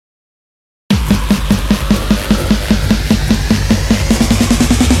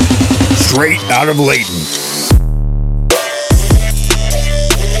straight out of Layton.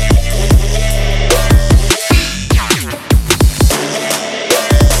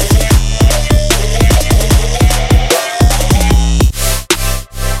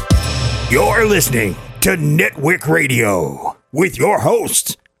 You're listening to Nitwick Radio with your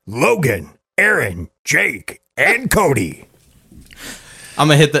hosts, Logan, Aaron, Jake, and Cody. I'm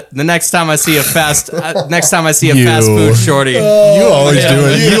gonna hit the next time I see a fast food shorty. You always doing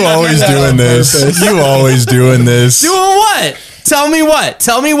this. You always doing this. Doing what?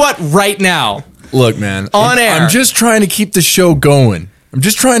 Tell me what right now. Look, man. On air. I'm just trying to keep the show going. Hit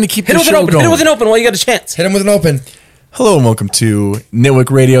Hit him with an open while you got a chance. Hit him with an open. Hello and welcome to Nitwick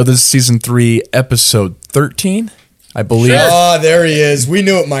Radio. This is season 3, episode 13, I believe. Oh, there he is. We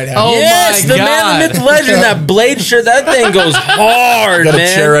knew it might happen. Oh Yes, my the God. man, the myth, the legend, that blade shirt, that thing goes hard, Got a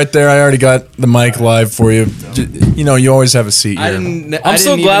man. chair right there. I already got the mic live for you. You know, you always have a seat here. I'm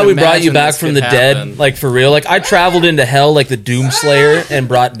so glad we brought you back from the dead, like for real. Like I traveled into hell like the Doomslayer and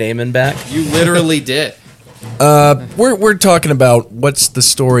brought Damon back. You literally did. We're talking about What's the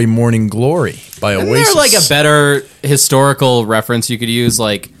Story Morning Glory by Isn't Oasis. there like a better historical reference you could use?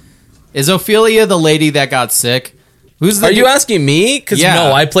 Like, is Ophelia the lady that got sick? Are you asking me? Because Yeah.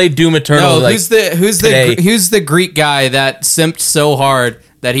 no, I played Doom Eternal. No, like, who's today. the Greek guy that simped so hard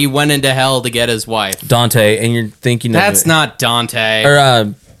that he went into hell to get his wife? Dante, and you're thinking That's of not Dante.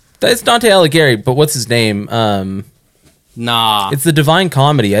 or that's Dante Alighieri, but what's his name? Nah. It's the Divine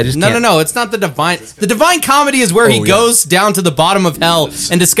Comedy. I just can't. No. It's not the Divine. The Divine Comedy is where he goes down to the bottom of hell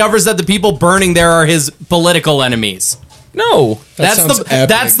and discovers that the people burning there are his political enemies. No, That's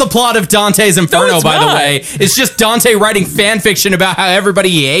the plot of Dante's Inferno, it's by the not. way. It's just Dante writing fan fiction about how everybody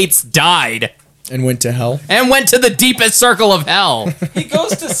he hates died And went to hell. and went to the deepest circle of hell. he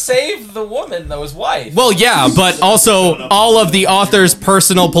goes to save the woman, though, his wife. Well, yeah, but also all of the author's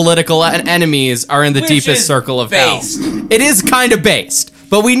personal political enemies are in the Which deepest is circle of based. hell. It is kind of based,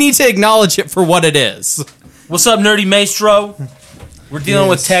 but we need to acknowledge it for what it is. What's up, Nerdy Maestro? We're dealing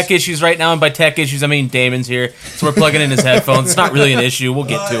with tech issues right now, and by tech issues, I mean Damon's here, so we're plugging in his headphones. It's not really an issue. We'll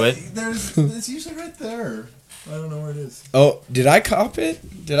get to it. It's usually right there. I don't know where it is. Oh, did I cop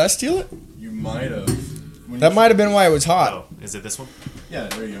it? Did I steal it? You might have. That might have been why it was hot. Oh, is it this one? Yeah,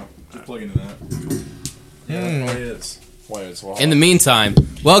 there you go. Just plug into that. Yeah, why it is. Why it's In the meantime,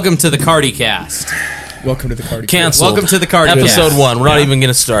 welcome to the Cardi Cast. Welcome to the party. Canceled. Welcome to the Cardi Cast. Episode 1. We're not even going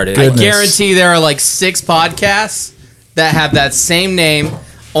to start it. I Goodness. guarantee there are like 6 podcasts that have that same name.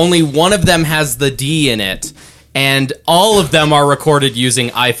 Only one of them has the D in it, and all of them are recorded using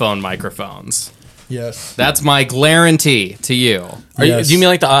iPhone microphones. Yes. That's my guarantee to you. Do you mean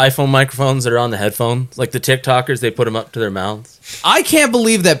like the iPhone microphones that are on the headphones? Like the TikTokers, they put them up to their mouths? I can't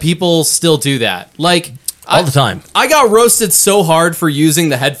believe that people still do that. Like, All the time. I got roasted so hard for using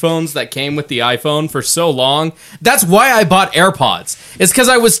the headphones that came with the iPhone for so long. That's why I bought AirPods. It's because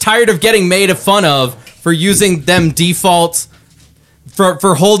I was tired of getting made fun of for using them default,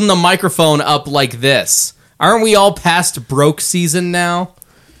 for holding the microphone up like this. Aren't we all past broke season now?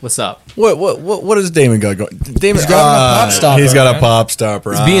 What's up? What does Damon got going? Damon's got a pop stopper, He's got a man. pop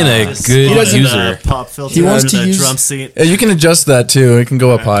stopper. He's being a good doesn't, user. Pop filter He wants under to the use- drum seat. Yeah, you can adjust that too. It can go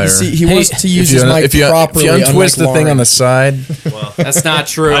up higher. See, he Hey, wants to use his if mic you properly. untwist the unlike thing on the Lauren. side, That's not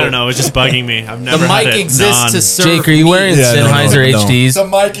true. I don't know. It's just bugging me. I've The never had mic it exists to serve Jake, are you me. wearing Yeah, no, Sennheiser no. HDs? The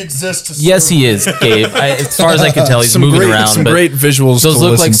mic exists to Yes, he is, Gabe. As far as I can tell, he's moving around. some but great visuals. those to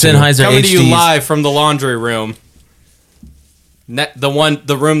look like listen to. Sennheiser Coming to you HDs. live from the laundry room.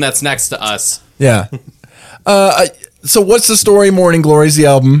 The room that's next to us. Yeah. So what's the story? Morning Glory's the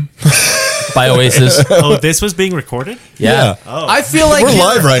album. by Oasis. Oh, this was being recorded? Yeah. Oh. I feel like We're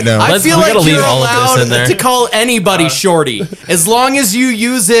live right now. I feel we like gotta leave you're all of this allowed in there. to call anybody shorty as long as you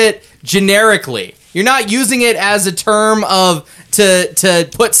use it generically. You're not using it as a term of to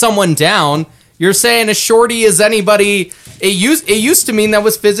put someone down. You're saying a shorty is anybody. It used to mean that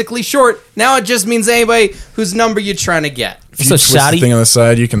was physically short. Now it just means anybody whose number you're trying to get, If you So twist the shoddy. thing on the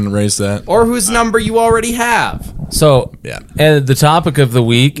side, you can raise that. or whose number you already have. So, Yeah. and the topic of the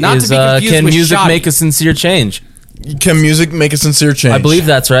week Not to is be confused can with music shoddy. make a sincere change? Can music make a sincere change? I believe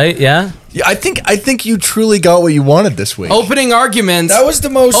that's right. Yeah. Yeah, I think you truly got what you wanted this week. Opening arguments. That was the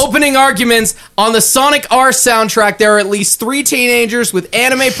most. Opening arguments on the Sonic R soundtrack. There are at least 3 teenagers with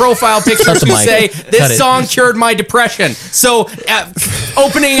anime profile pictures the who mic. say Cut this it. song cured my depression. So,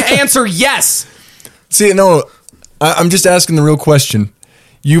 opening answer yes. See, no, I'm just asking the real question.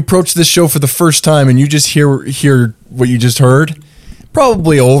 You approach this show for the first time and you just hear what you just heard.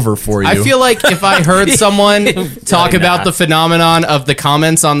 Probably over for you. I feel like if I heard someone talk Like, about nah. the phenomenon of the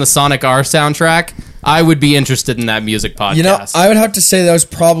comments on the Sonic R soundtrack, I would be interested in that music podcast. You know, I would have to say that was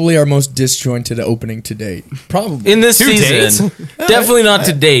probably our most disjointed opening to date. Probably. In this season, definitely not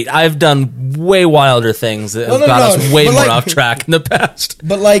to date. I've done way wilder things that have got us way more off track in the past.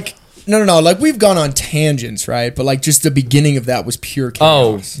 But like, no. Like, we've gone on tangents, right? But like, just the beginning of that was pure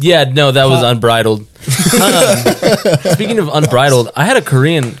chaos. Oh, yeah, no, that was unbridled. Speaking of unbridled, I had a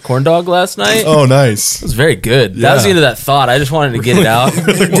Korean corn dog last night. Oh, nice. It was very good. That was the end of that thought. I just wanted to get it out. Dude,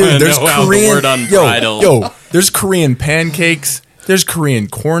 there's the Korean. word unbridled. Yo, there's Korean pancakes. There's Korean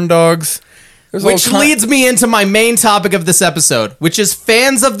corn dogs. Which leads me into my main topic of this episode, which is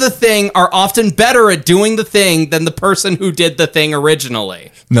fans of the thing are often better at doing the thing than the person who did the thing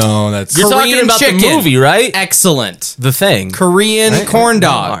originally. No, that's You're talking Korean about chicken. the movie, right? Excellent. The Thing. Korean corn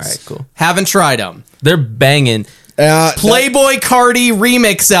dogs. All right, cool. Haven't tried them. They're banging. Playboy Cardi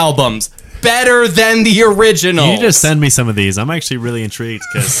remix albums. Better than the original. You just send me some of these. I'm actually really intrigued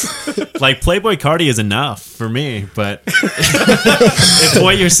because, like, Playboy Cardi is enough for me, but if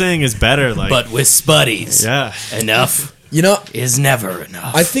what you're saying is better, like, But with Spuddies, yeah, enough You know, is never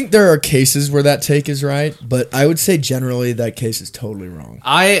enough. I think there are cases where that take is right, but I would say generally that case is totally wrong.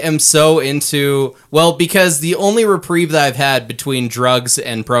 I am so into, well, because the only reprieve that I've had between drugs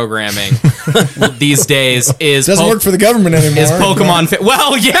and programming these days is Doesn't work for the government anymore. is Pokemon.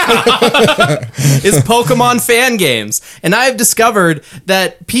 Well, yeah, is Pokemon fan games, and I have discovered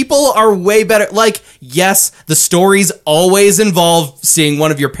that people are way better. Like, yes, the stories always involve seeing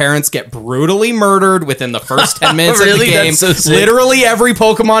one of your parents get brutally murdered within the first 10 minutes of the game. That's so sick. Literally every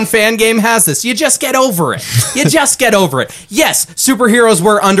Pokemon fan game has this. You just get over it. You just get over it. Yes, superheroes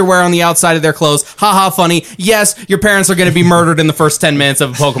wear underwear on the outside of their clothes. Haha, funny. Yes, your parents are going to be murdered in the first 10 minutes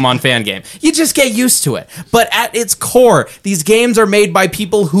of a Pokemon fan game. You just get used to it. But at its core, these games are made by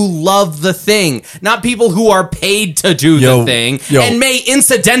people who love the thing, not people who are paid to do the thing and may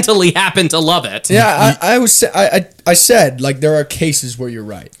incidentally happen to love it. Yeah, I said like there are cases where you're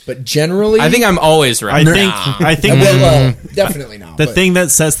right, but generally, I think I'm always right. I think well, definitely not. the but thing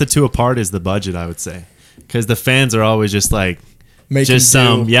that sets the two apart is the budget, I would say, because the fans are always just like making just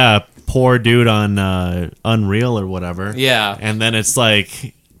some poor dude on Unreal or whatever. Yeah. And then it's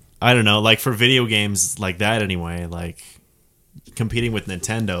like, I don't know, like for video games like that anyway, like competing with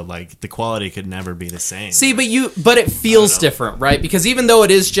Nintendo, like the quality could never be the same. See, but it feels different, right? Because even though it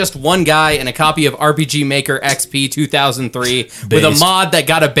is just one guy and a copy of RPG Maker XP 2003 with a mod that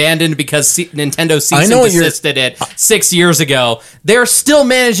got abandoned because Nintendo cease and desisted it 6 years ago, they're still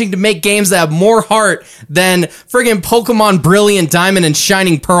managing to make games that have more heart than friggin' Pokemon Brilliant Diamond and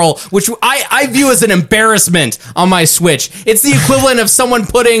Shining Pearl, which I view as an embarrassment on my Switch. It's the equivalent of someone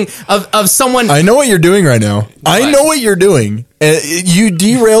putting of someone. I know what you're doing right now. I know what you're doing. You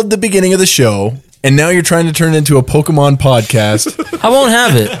derailed the beginning of the show, and now you're trying to turn it into a Pokemon podcast. I won't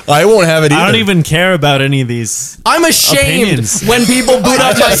have it. I won't have it either. I don't even care about any of these. I'm ashamed opinions. when people boot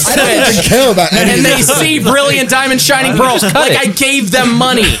up my I don't even Switch care about any and of they this. see Brilliant Diamond Shining Pearls. Like, I gave them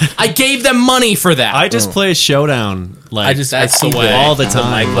money. I gave them money for that. I just play Showdown. Like I see the all the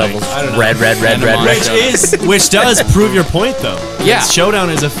time. Mic Like, levels. Red. which does prove your point though. Yeah. Showdown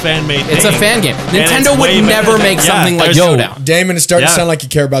is a fan-made It's game. a fan game. And it's Nintendo way would better never than- make something like there's- Showdown. Damon, it's starting to Yeah. sound like you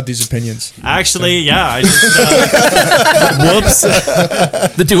care about these opinions. Actually, yeah. I just, whoops.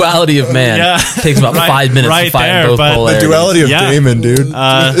 The duality of man Yeah. takes about 5 minutes right to find there, both but the polarities. Duality of Yeah. Damon, dude.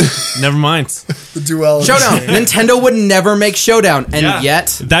 Never mind. The duality. Showdown. Nintendo would never make Showdown, and Yeah.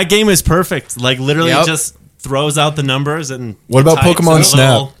 yet That game is perfect. Like literally, Yep. just throws out the numbers and What about types Pokemon in Snap?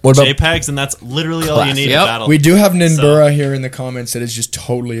 little What about- JPEGs, and that's literally all you need Yep. to battle. We do have Ninbura here in the comments that is just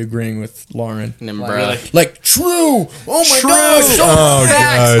totally agreeing with Lauren. Nimbra. Like, true. Oh my True. gosh. So Oh, Facts.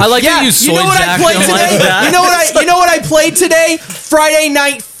 God. I like Yeah, that you you soy know what I jacked played him like today? that. You know what I played today? Friday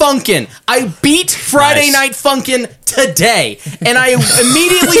Night Funkin'. I beat Friday Nice. Night Funkin' today, and I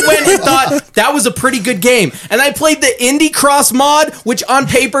immediately went and thought that was a pretty good game. And I played the Indie Cross mod, which on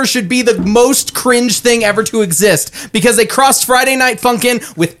paper should be the most cringe thing ever to exist, because they crossed Friday Night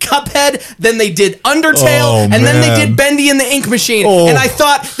Funkin' with Cuphead, then they did Undertale, Oh, and then they man. did Bendy and the Ink Machine. Oh. And I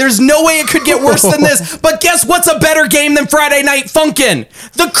thought, there's no way it could get worse than this. But guess what's a better game than Friday Night Funkin'?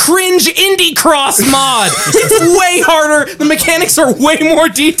 The cringe Indie Cross mod. It's way harder. The mechanics are way more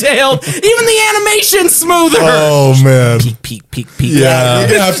detailed. Even the animation's smoother. Oh, man. Peek. Yeah. You're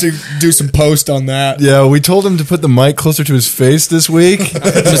going to have to do some post on that. Yeah, we told him to put the mic closer to his face this week.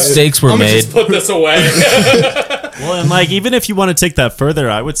 Mistakes were made. Put this away. Well, and like even if you want to take that further,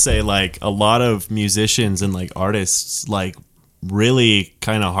 I would say like a lot of musicians and like artists like really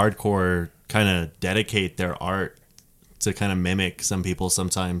kind of hardcore kind of dedicate their art to kind of mimic some people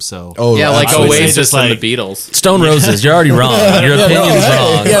sometimes. So Oh, Yeah, like I would say Oasis just and like- the Beatles. Stone Roses, you're already wrong. Your opinion's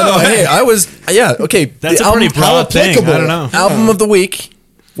wrong. Yeah, no, hey, Okay. That's the a pretty album- broad thing. I don't know. Album of the week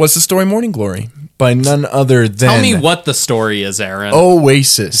was The Story Morning Glory by none other than Tell me what the story is, Aaron.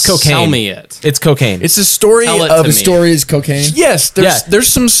 Oasis. Cocaine. Tell me it. It's cocaine. It's a story Tell it of to The me. story is cocaine. Yes, Yeah. there's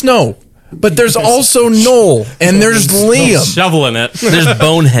some snow, but there's also Noel and there's Liam. Shoveling it. There's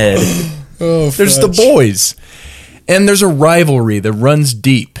Bonehead. There's the boys, and there's a rivalry that runs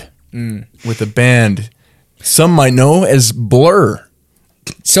deep with a band some might know as Blur.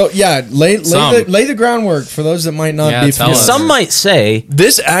 So yeah, lay Some. the groundwork for those that might not Yeah, be tell familiar. us. Some might say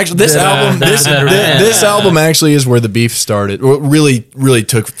This album actually is where the beef started. Or really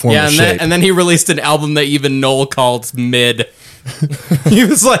took form Yeah, of and shape. then he released an album that even Noel called mid. He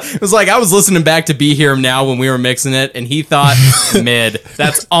was like, I was listening back to Be Here Now when we were mixing it, and he thought mid.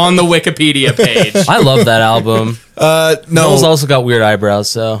 That's on the Wikipedia page. I love that album. no, Noel's also got weird eyebrows,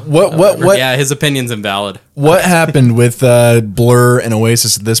 so what Yeah, his opinion's invalid. what happened with Blur and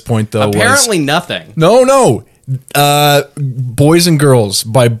Oasis at this point though? Apparently nothing. No. Boys and Girls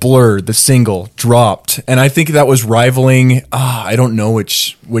by Blur, the single, dropped. And I think that was rivaling, I don't know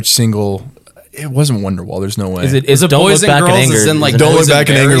which single. It wasn't Wonderwall. There's no way. is it Is it Don't Boys Look and Back in Girls Anger? as in, like, Don't Boys Look and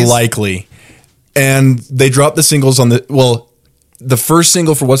Back in Anger, Berries? likely. And they dropped the singles on the first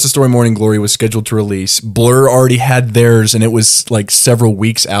single for What's the Story Morning Glory was scheduled to release. Blur already had theirs, and it was like several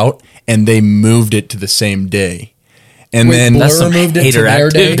weeks out, and they moved it to the same day. And Wait, then Blur That's some moved it to hater their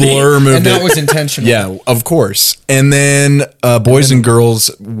day. activity. Blur moved and that it. was intentional. Yeah, of course. And then Boys and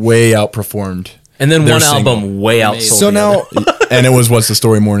Girls way outperformed. And then their one single. album way outsold. So the other. now, And it was What's the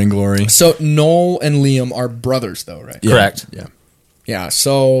Story Morning Glory. so Noel and Liam are brothers, though, right? Yeah, Correct. Yeah. Yeah.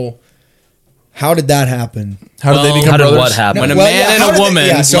 So how did that happen? How did they become how did brothers? what happen? When a Well, man yeah, and how a did they- woman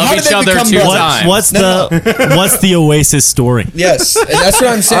yeah, so how love did each they other become two brothers? times. What's the Oasis story? Yes, and that's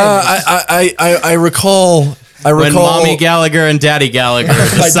what I'm saying. I recall. When Mommy Gallagher and Daddy Gallagher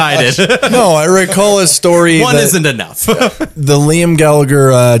decided No, I recall a story. one that isn't enough. the Liam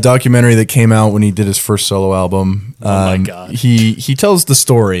Gallagher documentary that came out when he did his first solo album. my God. He tells the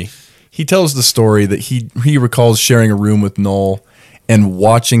story. He tells the story that he recalls sharing a room with Noel and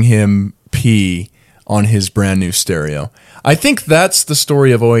watching him pee on his brand new stereo. I think that's the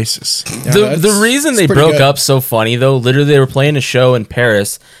story of Oasis. The reason they pretty broke good. up so funny though, literally they were playing a show in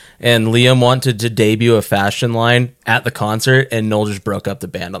Paris and Liam wanted to debut a fashion line at the concert and Noel just broke up the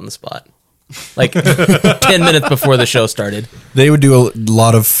band on the spot. Like 10 minutes before the show started. They would do a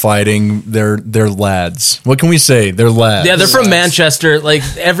lot of fighting. They're lads. What can we say? They're lads. Yeah, they're from Manchester. Like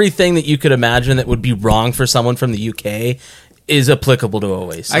everything that you could imagine that would be wrong for someone from the UK is applicable to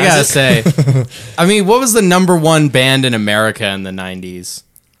Oasis. I gotta say, I mean, what was the number one band in America in the 90s?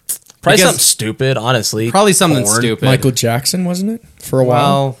 Probably because- something stupid, honestly. Probably something Porn. stupid. Michael Jackson, wasn't it? For a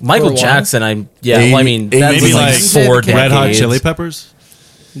while. Well, Michael For a while? Jackson, I mean, Maybe that was like like 4 decades. Red Hot Chili Peppers?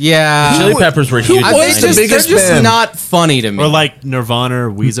 yeah. Chili Peppers were huge. I was think the they're biggest just band? not funny to me. Or like Nirvana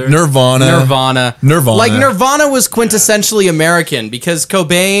or Weezer? Nirvana. Like Nirvana was quintessentially American because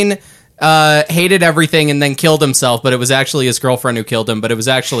Cobain hated everything and then killed himself, but it was actually his girlfriend who killed him, but it was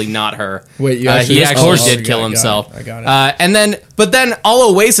actually not her. Wait, you actually- he Of actually course. did kill I got it. himself. I got it. But then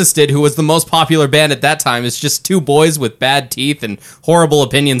all Oasis did, who was the most popular band at that time, is just two boys with bad teeth and horrible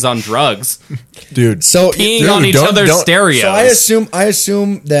opinions on drugs, Dude. So peeing Dude, on each don't- other's don't- stereos. So I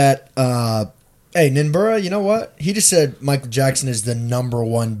assume that hey, Ninbura, you know what? He just said Michael Jackson is the number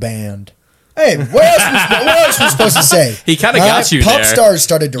one band. Hey, what else was supposed to say? He kinda got you Pop there. stars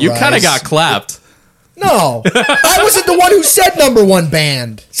started to You rise. kind of got clapped. No, I wasn't the one who said number one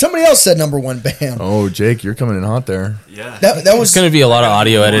band. Somebody else said number one band. Oh, Jake, you're coming in hot there. That was. It's going to be a lot of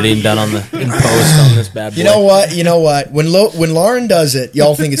audio editing done on in post on this bad boy. You know what? When Lauren does it,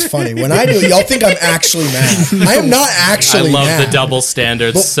 y'all think it's funny. When I do it, y'all think I'm actually mad. I am not I actually love mad. the double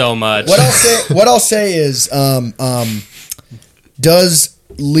standards But so much. What I'll say is, does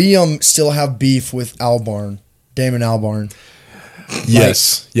Liam still have beef with Damon Albarn?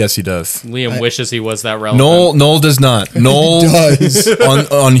 Yes. Yes, he does. Liam wishes he was that relevant. Noel does not. Noel Does.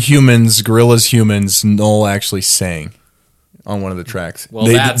 on Humans, Gorillaz Humans, Noel actually sang on one of the tracks. Well,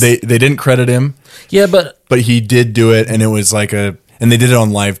 they that's- didn't credit him, Yeah, but but he did do it, and it was like and they did it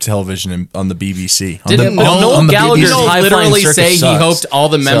on live television on the BBC. Didn't on Noel on the Gallagher's Noel High Flying literally Circus say sucks. he hoped all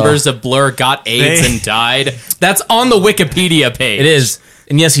the members So- of Blur got AIDS They- and died? That's on the Wikipedia page. it is.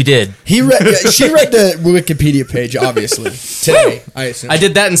 And yes, he did. She read the Wikipedia page, obviously, today, I assume. I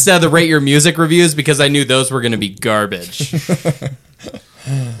did that instead of the Rate Your Music reviews because I knew those were going to be garbage.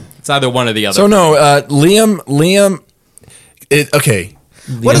 It's either one or the other. So no, Liam. Okay,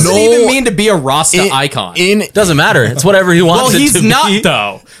 What does Noel- it even mean to be a Rasta icon? Doesn't matter. It's whatever he wants. Well, it he's to not be.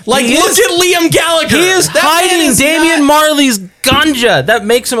 though. Like, He look is. at Liam Gallagher. He is That man hiding is Damian not- Marley's ganja. That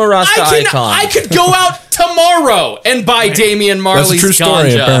makes him a Rasta icon. I could go out tomorrow and buy Damian Marley's true story,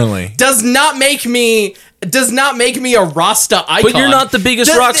 ganja. apparently. Does not make me a Rasta icon. But you're not the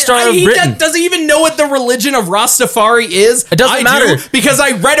biggest rock star of Britain. Does he even know what the religion of Rastafari is? It doesn't I matter. do, because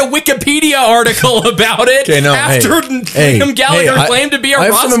I read a Wikipedia article about it Okay, no, after Liam Gallagher I- claimed to be a I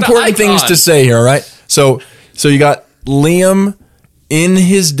have Rasta some important icon. things to say here, all right? So you got Liam in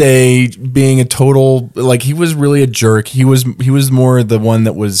his day being a total, like, he was really a jerk. He was more the one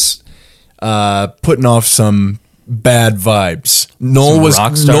that was putting off some bad vibes. Noel was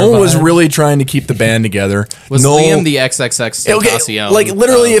rock star vibes? really trying to keep the band together. Was Noel, Liam the XXX Tentacion? like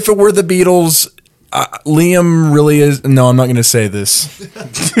literally, if it were the Beatles, Liam really is. No, I'm not going to say this.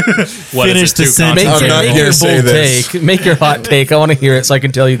 what is Finish it, the too sentence. I'm not Make gonna your say bold this. take. Make your hot take. I want to hear it so I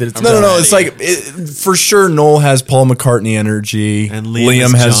can tell you that it's No. It's like for sure. Noel has Paul McCartney energy, And Liam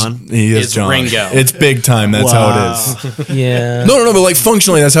is has John. he is It's John. Ringo. It's big time. That's how it is. Yeah. No, but like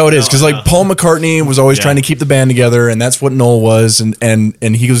functionally, that's how it is. Because like Paul McCartney was always trying to keep the band together, and that's what Noel was, and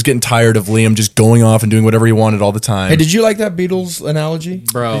he was getting tired of Liam just going off and doing whatever he wanted all the time. Hey, did you like that Beatles analogy?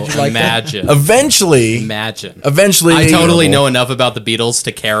 Bro, Did you like that? imagine. Eventually, I totally know enough about the Beatles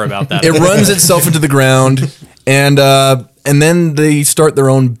to care about that. it runs itself into the ground, and then they start their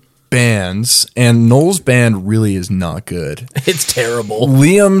own bands, and Noel's band really is not good. It's terrible.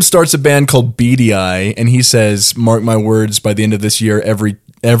 Liam starts a band called Beady Eye, and he says, "Mark my words, by the end of this year,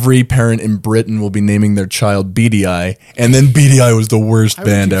 every parent in Britain will be naming their child Beady Eye." And then Beady Eye was the worst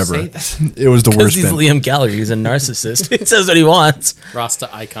band ever. It was the Because worst he's band. Liam Gallagher. He's a narcissist. He says what he wants.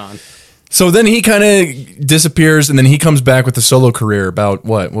 Rasta icon. So then he kind of disappears, and then he comes back with a solo career about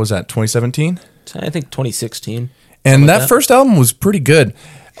what was that, 2017? I think 2016. And that that. first album was pretty good.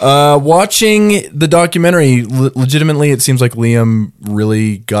 Watching the documentary, legitimately, it seems like Liam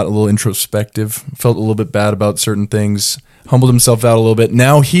really got a little introspective, felt a little bit bad about certain things, humbled himself out a little bit.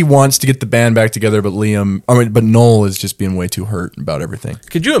 Now he wants to get the band back together, but Noel is just being way too hurt about everything.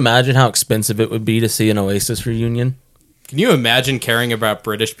 Could you imagine how expensive it would be to see an Oasis reunion? Can you imagine caring about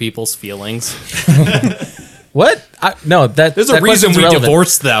British people's feelings? What? No, that There's that a reason question's we irrelevant.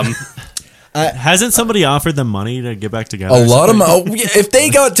 divorced them. Hasn't somebody offered them money to get back together? A lot of if they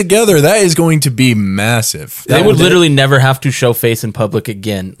got together, that is going to be massive. They would literally never have to show face in public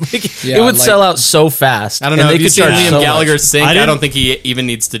again. Like, Yeah, it would like- sell out so fast. I don't and know. they If you could see charge Liam so Gallagher much. sink, I I didn't- don't think he even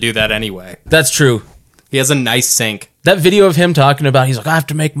needs to do that anyway. That's true. He has a nice sink. That video of him talking about, he's like, I have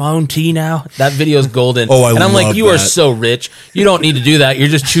to make my own tea now. That video is golden. Oh, I And I'm like, love you are that. so rich. You don't need to do that. You're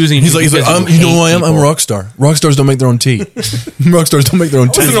just choosing. He's to like, because you know who I am? I'm a hate rock star. Rock stars don't make their own tea. Rock stars don't make their own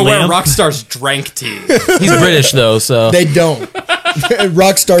I tea. wasn't aware Liam? rock stars drank tea. people. He's British though, so They don't.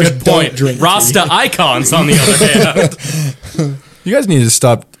 Rock stars don't Point. drink. Rasta icons, on the other hand. You guys need to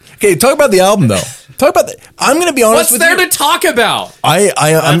stop. Okay, talk about the album though. Talk about the. I'm going to be honest What's with there you. to talk about? I'm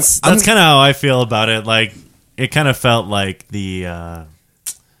That's kind of how I feel about it. Like, it kind of felt like the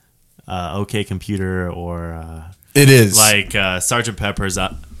OK Computer or it is like Sgt. Pepper's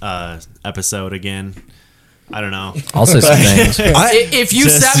episode again. I don't know. I'll say some things. If you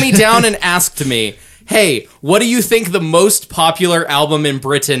sat me down and asked me, hey, what do you think the most popular album in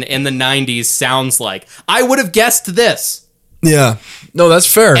Britain in the 90s sounds like? I would have guessed this. Yeah, no, that's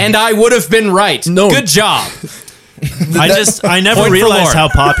fair. And I would have been right. No. Good job. I never Point for realized Lauren. how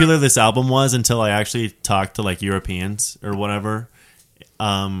popular this album was until I actually talked to like Europeans or whatever,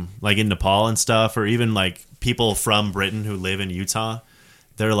 like in Nepal and stuff, or even like people from Britain who live in Utah.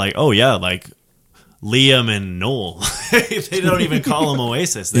 They're like, oh yeah, like Liam and Noel. They don't even call them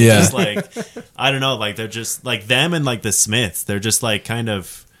Oasis. They're Yeah. just like, I don't know, like they're just like them and like the Smiths. They're just like kind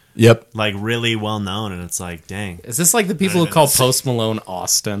of yep. like really well known, and it's like, dang. Is this like the people who call Post Malone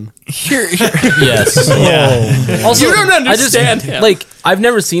Austin? Yes. Yeah. Also, You don't I just, understand him. Like, I've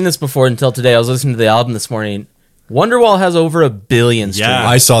never seen this before until today. I was listening to the album this morning. Wonderwall has over 1 billion streams. Yeah.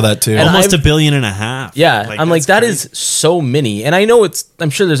 I saw that too. And Almost I've- $1.5 billion. Yeah, I'm like, that's that crazy. is so many. And I know I'm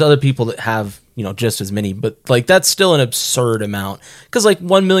sure there's other people that have, just as many, but like that's still an absurd amount. Because like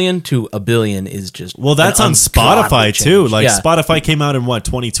 1 million to 1 billion is just. Well, that's an on Spotify ungodly too. change. Like Yeah. Spotify came out in what,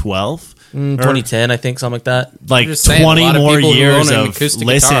 2012? 2010, I think, something like that. Like just saying, a 20 lot of more people who years own an of acoustic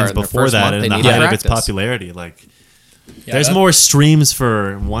guitar listens in their before first that month, and they the need to height of its practice. popularity. Like, there's more streams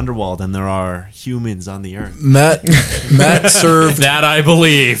for Wonderwall than there are humans on the earth. Matt served That I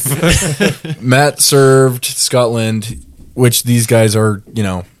believe. Matt served Scotland, which these guys are.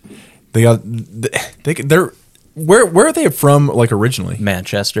 They're where are they from? Like originally?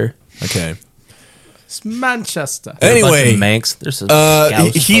 Manchester. Okay. It's Manchester. Anyway, Manx. There's some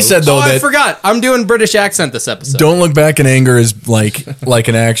Scouse he folks. said though I that forgot. I'm doing British accent this episode. "Don't Look Back in Anger" is like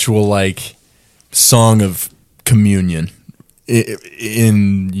an actual like song of communion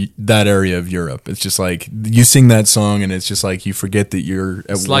in that area of Europe. It's just like you sing that song and it's just like you forget that you're at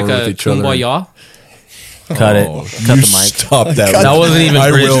It's war like with a each other. kumbaya. Cut it. Oh, Cut you the mic. Stop that. That wasn't even I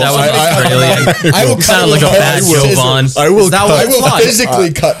British. will. That was Australian. I will You sounded like a bad Jovan. I will. Is that cut- what I it's will like?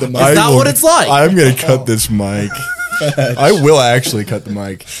 physically cut the mic. Is that what it's like? I'm gonna cut this mic. I will actually cut the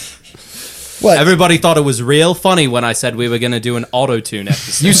mic. What? Everybody thought it was real funny when I said we were going to do an auto-tune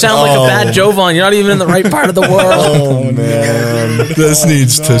episode. You sound like a bad Jovan. You're not even in the right part of the world. Oh man, this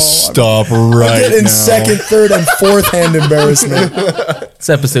needs to stop right Get in now. second, third, and fourth hand embarrassment. This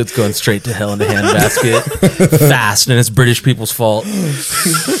episode's going straight to hell in a handbasket. Fast, and it's British people's fault.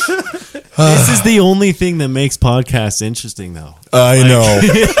 This is the only thing that makes podcasts interesting, though. I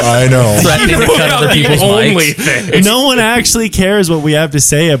know. Threatening to cut other people's mics. No one actually cares what we have to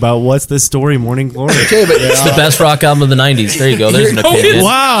say about what's the story, Morning Glory. Okay, but It's the best rock album of the 90s. There you go. There's an opinion.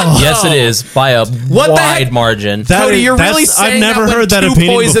 Wow. Yes, it is. By a What the wide heck? margin. Cody, you're really I've saying never that heard that when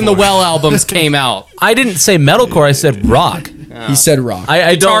opinion Poison the before. Well albums came out. I didn't say metalcore. I said rock. He said rock.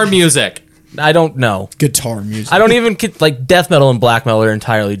 I Guitar don't. music. I don't know. Guitar music. I don't even like death metal and black metal are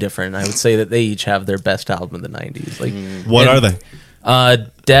entirely different. I would say that they each have their best album of the 90s. Like What are they?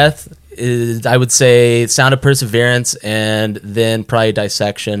 Death is, I would say, Sound of Perseverance, and then probably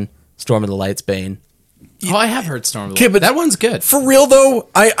Dissection, Storm of the Lights, Bane. Oh, I have heard Storm. Okay, but that one's good. for real though,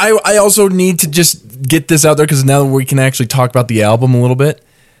 I also need to just get this out there because now we can actually talk about the album a little bit.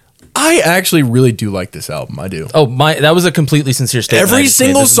 I actually really do like this album. I do. Oh my! That was a completely sincere statement. I Every just made.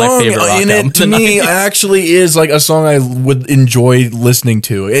 single This is my song favorite rock in album it of to the me 90s. actually is like a song I would enjoy listening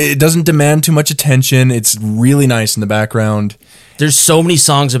to. It doesn't demand too much attention. It's really nice in the background. There's so many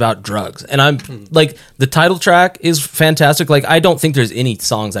songs about drugs, and I'm like, the title track is fantastic. Like, I don't think there's any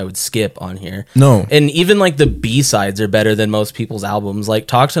songs I would skip on here. No. And even like the B-sides are better than most people's albums. Like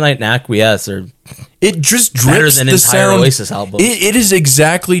Talk Tonight and Acquiesce are It just Better drips than the entire sound. Oasis albums. It is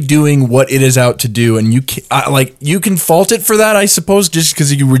exactly doing what it is out to do, and you can, you can fault it for that, I suppose, just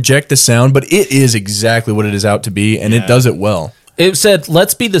because you reject the sound. But it is exactly what it is out to be, and it does it well. It said,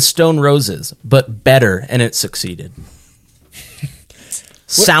 "Let's be the Stone Roses, but better," and it succeeded.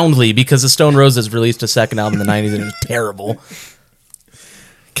 Soundly, because the Stone Roses released a second album in the 90s and it was terrible.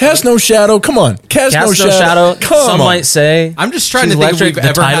 Cast No Shadow, come on. Cast No Shadow, come some on. might say. I'm just trying She's to think if Electric, we've the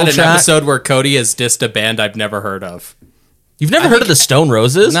ever had title an track. episode where Cody has dissed a band I've never heard of. You've never heard of the Stone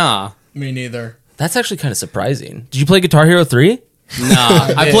Roses? Nah. Me neither. That's actually kind of surprising. Did you play Guitar Hero 3?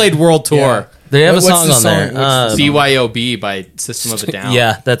 Nah. I played World Tour. Yeah. They have What's a song the on song? there. What's BYOB by System of a Down.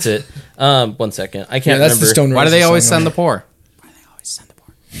 Yeah, that's it. 1 second. I Yeah, can't that's remember. the Stone Why do they Roses always song send the on poor?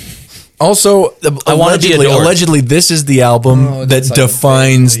 Also, I wanna be adored. allegedly, this is the album Oh, that that's like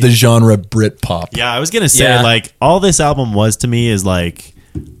defines vaguely- the genre Britpop. Yeah, I was gonna say Yeah. like all this album was to me is like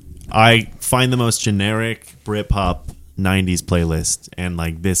I find the most generic Britpop 90s playlist, and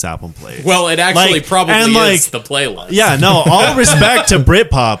like this album plays. Well, it actually Like, probably and, like, is the playlist. Yeah, no, all respect to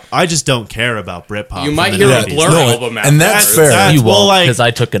Britpop. I just don't care about Britpop. You from might the hear a 90s. Blur No, album and that's afterwards. fair. That's- You well, won't, like- because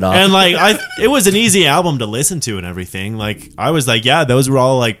I took it off. And like it was an easy album to listen to and everything. Like I was like, yeah, those were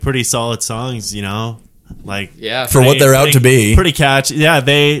all like pretty solid songs, you know. Like Yeah. For what they're out to be. pretty catchy. Yeah,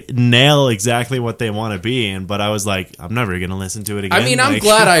 they nail exactly what they want to be. And but I was like, I'm never gonna listen to it again. I mean, I'm Like,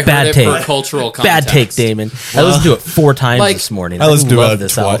 glad I heard Bad it take. for cultural Bad context. take, Damon. I listened to it 4 times like, this morning. I listened to love it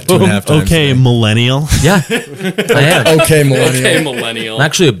this two album. and a half times. Okay, today. millennial. Yeah, I am. it. Okay, millennial. Okay, millennial. I'm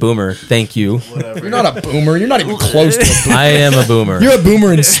actually a boomer. Thank you. You're not a boomer. You're not even close to a boomer. I am a boomer. You're a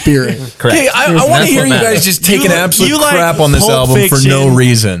boomer in spirit. Correct. Hey, I want to That's hear what you guys matters. just taking You- absolute you like crap on this Pulp album for no Fiction.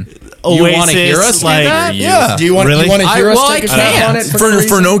 reason. You Oasis, wanna hear us do like, that? Yeah. Do you want Really? to hear us Well, take a I crap can't. on it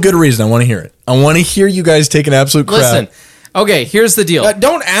For no good reason. I want to hear it. I want to hear you guys taking absolute crap. Listen. Okay, here's the deal.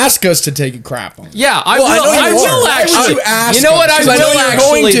 Don't ask us to take a crap on it. Yeah, I Well, I will. know you I are. will Why would actually. you ask You know what? us? I 'Cause I know will you're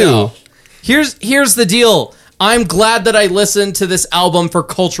actually going to. though. Here's the deal. I'm glad that I listened to this album for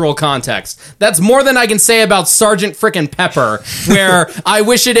cultural context. That's more than I can say about Sgt. Frickin' Pepper, where I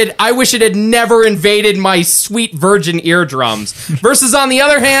wish it had never invaded my sweet virgin eardrums. Versus on the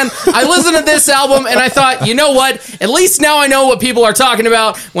other hand, I listened to this album and I thought, you know what? At least now I know what people are talking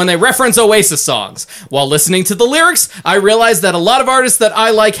about when they reference Oasis songs. While listening to the lyrics, I realized that a lot of artists that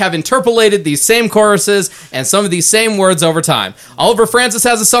I like have interpolated these same choruses and some of these same words over time. Oliver Francis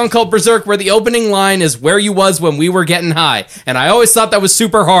has a song called Berserk where the opening line is "Where You Was When We Were Getting High," and I always thought that was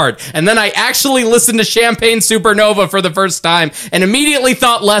super hard. And then I actually listened to Champagne Supernova for the first time and immediately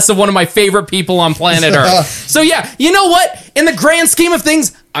thought less of one of my favorite people on planet Earth. So yeah, you know what? In the grand scheme of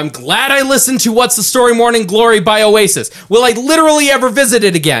things, I'm glad I listened to What's the Story Morning Glory by Oasis. Will I literally ever visit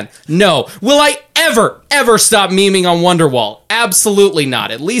it again? No. Will I ever stop memeing on Wonderwall? Absolutely not.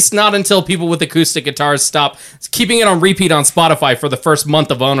 At least not until people with acoustic guitars stop keeping it on repeat on Spotify for the first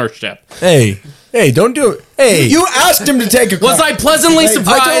month of ownership. Hey, don't do it. Hey. You asked him to take a crap. Was I pleasantly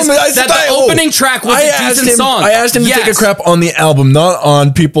surprised that the opening track was a decent song? I asked him to take a crap on the album, not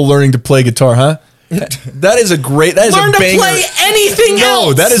on people learning to play guitar, huh? That is a great. That is Learn a to banger. play anything else.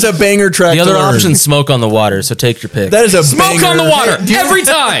 No, that is a banger track. The other to learn. option, Smoke on the Water. So take your pick. That is a Smoke banger. on the Water every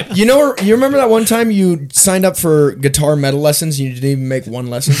time. You know, you remember that one time you signed up for guitar metal lessons and you didn't even make one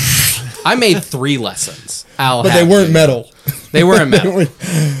lesson? I made 3 lessons. But they weren't metal. They weren't metal.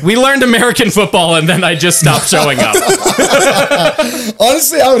 We learned American football, and then I just stopped showing up.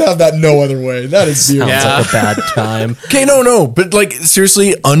 Honestly, I would have that no other way. That is beautiful. Sounds Yeah. like a bad time. Okay, no, but like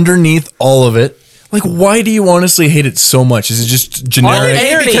seriously, underneath all of it, like why do you honestly hate it so much? Is it just generic?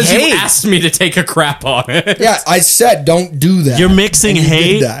 A, because you hate. asked me to take a crap on it. Yeah, I said don't do that. You're mixing And you did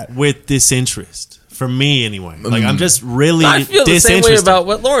hate that. with disinterest. For me, anyway. Like, I'm just really I feel the same way disinterested. about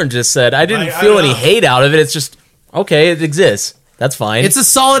what Lauren just said. I didn't I feel don't any know. hate out of it. It's just, okay, it exists. That's fine. It's a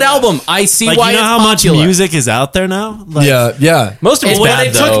solid album. I see Like, why you know it's how popular. much music is out there now? Like, Yeah. Most of it's But bad,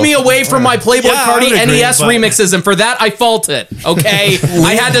 it though. took me away from my Playboy Yeah, I Cardi would agree, NES but- remixes, and for that I fault it. Okay,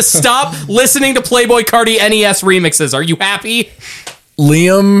 I had to stop listening to Playboy Cardi NES remixes. Are you happy?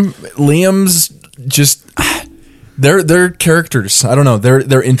 Liam's just they're characters. I don't know.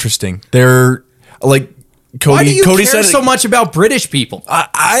 They're interesting. They're like Cody. Why do you Cody care said so much about British people?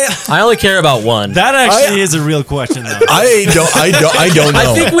 I only care about one. That actually is a real question, though. I don't know.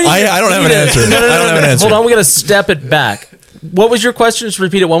 I think we I don't have an need to- answer. No, I don't have an answer. Hold on, we got to step it back. What was your question? Just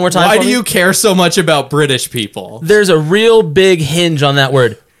repeat it one more time. Why for do me. you care so much about British people? There's a real big hinge on that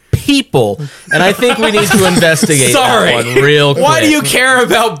word, people, and I think we need to investigate Sorry. that one real quick. Why do you care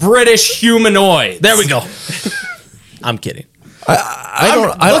about British humanoids? There we go. I'm kidding.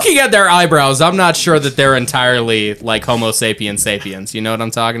 Looking at their eyebrows, I'm not sure that they're entirely like Homo sapiens sapiens. You know what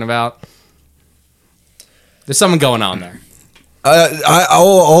I'm talking about? There's something going on there.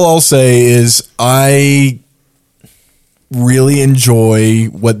 All I'll say is I really enjoy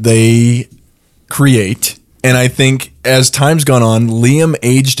what they create, and I think as time's gone on, Liam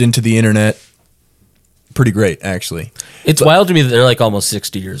aged into the internet pretty great, actually. It's wild to me that they're like almost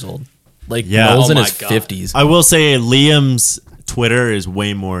 60 years old. Like Yeah. Noel's Oh in my his God. 50s. I will say Liam's Twitter is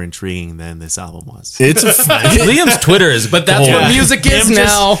way more intriguing than this album was. It's a Liam's Twitter is, But that's gold. what music is Him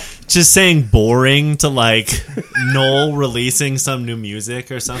now. Just saying boring to like Noel releasing some new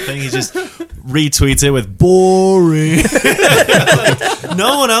music or something. He just retweets it with boring.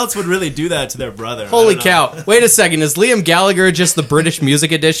 No one else would really do that to their brother. I Holy don't know. cow. Wait a second. Is Liam Gallagher just the British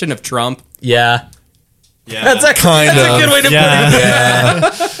music edition of Trump? Yeah. Yeah. That's a kind that's a of. good way to Yeah.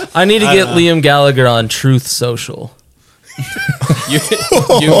 put it. I need to get Liam Gallagher on Truth Social. You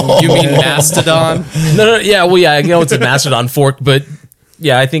mean Mastodon? No, yeah, well, yeah, I know it's a Mastodon fork, but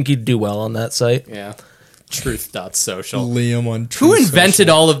yeah, I think he'd do well on that site. Yeah. Truth.social. Liam on Who invented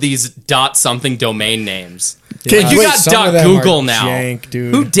all of these dot something domain names? Okay, Like, you wait, got some dot of them Google are now. jank,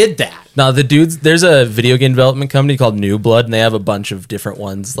 dude. Who did that? Now the dudes, there's a video game development company called New Blood, and they have a bunch of different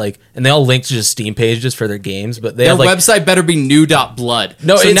ones, like, and they all link to just Steam pages for their games. But they Their have like, website better be new.blood.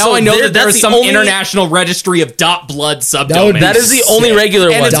 No, so it's- now so I know there- that there that's is the some only- international registry of .blood subdomains. that is the only regular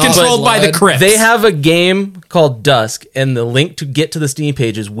and one. it's but controlled by the Crips. They have a game called Dusk, and the link to get to the Steam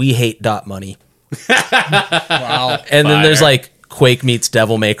page is WeHate.money. Wow. And then there's like Quake meets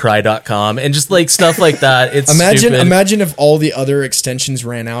DevilMayCry.com and just like stuff like that. It's stupid. Imagine if all the other extensions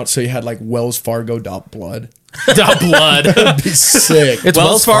ran out, so you had like Wells Fargo .blood. .blood. Be sick. It's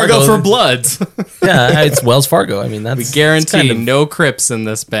Wells Fargo for Bloods. Yeah, it's Wells Fargo. I mean, that's We guarantee kind of- no Crips in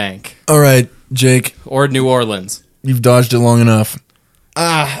this bank. all right, Jake. Or New Orleans. You've dodged it long enough.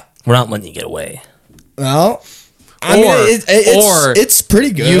 we're not letting you get away. Well, I mean, it's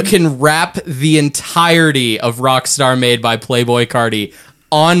pretty good. You can rap the entirety of Rockstar Made by Playboy Cardi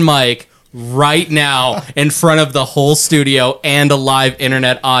on mic right now in front of the whole studio and a live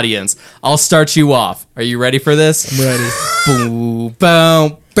internet audience. I'll start you off. Are you ready for this? I'm ready. Boo,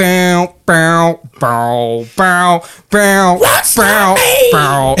 bow, bow, bow, bow, bow, bow, bow,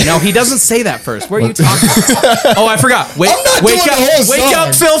 bow. No, he doesn't say that first. What are you talking about? Oh, I forgot. Wake not wake doing up, the whole wake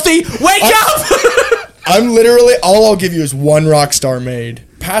up, song. filthy! Wake up! I'm literally all I'll give you is one Rockstar Made.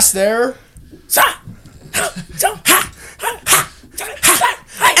 Past there,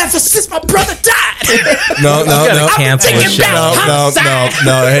 Emphasis, my brother died. No. Cancel this shit.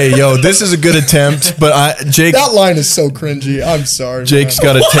 No. Hey, yo, this is a good attempt, but Jake. that line is so cringy. I'm sorry. Jake's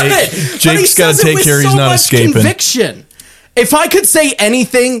man. got to take. Jake's got to take care. He's not escaping. Conviction. If I could say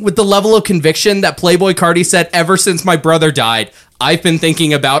anything with the level of conviction that Playboy Cardi said ever since my brother died, I've been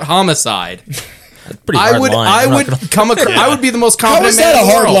thinking about homicide. Pretty hard line. I would come across. I would be the most How confident is man that in a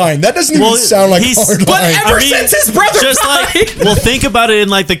the hard world. line? That doesn't even sound like a hard But line. ever since his brother just died. like, well, think about it in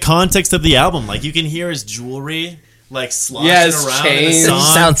like the context of the album. Like you can hear his jewelry like sloshing Yes, around chains. in the It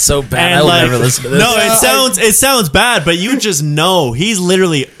song. sounds so bad. And, I will like, never listen to this. No, it sounds bad, but you just know he's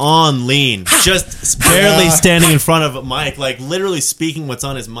literally on lean, just barely standing in front of a mic, like literally speaking what's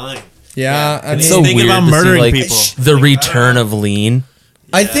on his mind. Yeah, I mean, It's so thinking weird about to see, murdering like, people. The return of lean.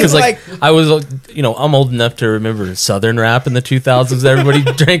 I think Because like I was, I'm old enough to remember Southern rap in the 2000s. Everybody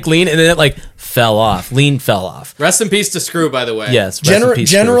drank lean, and then it like fell off. Lean fell off. Rest in peace to Screw, by the way. Yes. rest in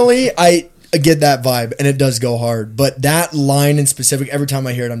peace, generally, I get that vibe, and it does go hard. But that line in specific, every time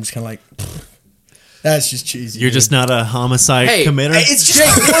I hear it, I'm just kind of like, that's just cheesy. You're just not a homicide Hey, committer. It's just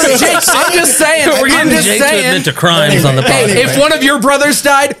Jake, I'm just saying. We're I'm getting just Jake to saying. admit to crimes on the Hey, podcast. If one of your brothers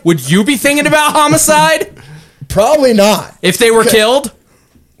died, would you be thinking about homicide? probably not. If they were killed?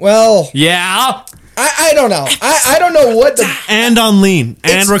 Well, Yeah. I don't know. I don't know what the. and on lean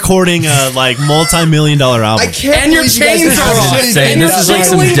and recording a like multi-million-dollar album. I can't And your believe you guys chains did are that off. shitty Saying thing this that is like line.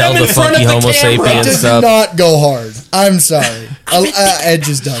 some Jiggling them in Delta front of Funky the Homo camera. It sapien does stuff. not go hard. I'm sorry. It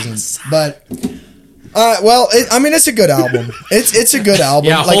just doesn't. But well, it's a good album. It's a good album.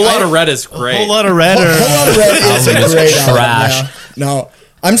 Yeah, a whole lot of red is great. A whole lot of red. Whole Or, lot of red is Album a is great album. trash. Yeah. No,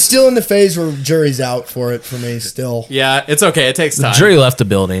 I'm still in the phase where jury's out for it for me. Still, Yeah, it's okay. It takes time. Jury left the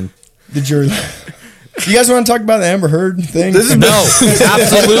building. the jury. You guys want to talk about the Amber Heard thing? No,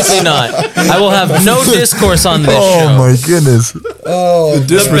 absolutely not. I will have no discourse on this show. my goodness. Oh,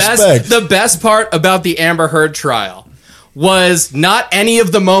 The best part about the Amber Heard trial was not any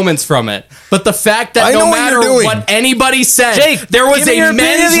of the moments from it, but the fact that I know no what matter you're doing. what anybody said, Jake, there was give me your a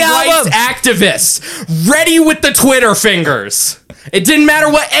opinion men's of the rights album. activist ready with the Twitter fingers. It didn't matter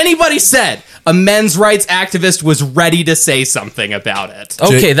what anybody said. A men's rights activist was ready to say something about it.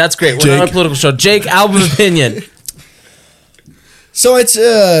 Okay, Jake- that's great. We're not a Jake. political show. Jake, album opinion. So it's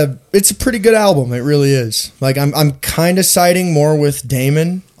a pretty good album. It really is. Like I'm kind of siding more with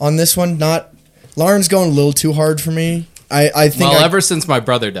Damon on this one. Not Lauren's going a little too hard for me. I think Well, I, ever since my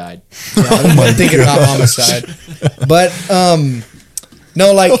brother died. I'm thinking about homicide. But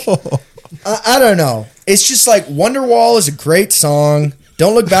no, like I don't know. It's just like Wonderwall is a great song.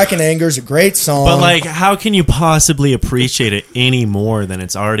 Don't Look Back in Anger is a great song. but like, how can you possibly appreciate it any more than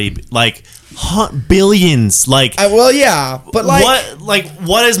it's already like billions? Like, well, yeah, but like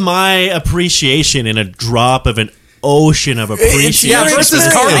what is my appreciation in a drop of an ocean of appreciation? Yeah, versus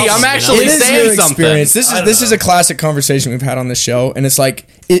Cardi, I'm actually it is saying your something. experience. This is a classic conversation we've had on this show, and it's like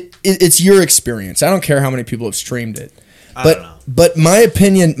it's your experience. I don't care how many people have streamed it, but my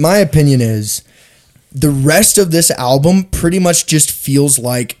opinion is the rest of this album pretty much just feels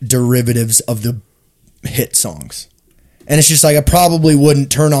like derivatives of the hit songs. And it's just like I probably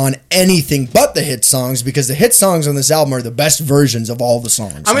wouldn't turn on anything but the hit songs because the hit songs on this album are the best versions of all the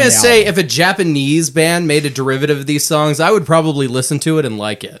songs. I'm going to say if a Japanese band made a derivative of these songs, I would probably listen to it and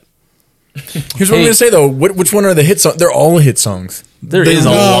like it. Here's what I'm going to say, though. Which one are the hit songs? They're all hit songs. There is a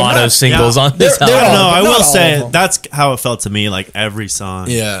lot of singles on this They're album. No, all- I but will not all of say them. that's how it felt to me. Like every song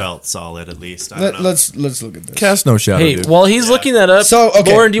Yeah. felt solid, at least. I don't know. let's look at this. Cast no shadow, Hey, dude. while he's looking that up, So,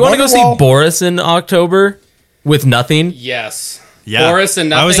 okay, Lauren, do you want to go see Wonderwall- Boris in October with Nothing? Yes. Yeah. Boris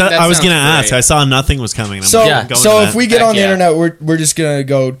and Nothing. I was that gonna sounds ask. great. I saw Nothing was coming. And I'm So going to so that. if we get Heck on the yeah. internet, we're just gonna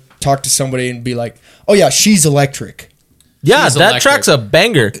go talk to somebody and be like, oh yeah, she's electric. Yeah, He's that electric. track's a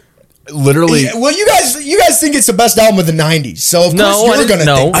banger. Literally, Well, you guys think it's the best album of the '90s, so of No, course I you're didn't gonna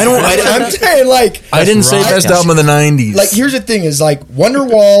know. think. I don't- I'm saying like I didn't say rock. best album of the 90s. like here's the thing: is like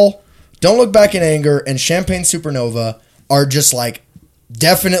Wonderwall, Don't Look Back in Anger, and Champagne Supernova are just like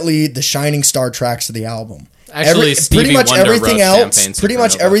definitely the shining star tracks of the album. Actually, Stevie pretty much Wonder everything wrote else, Champagne pretty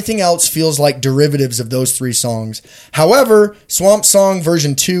much Supernova. everything else feels like derivatives of those three songs. However, Swamp Song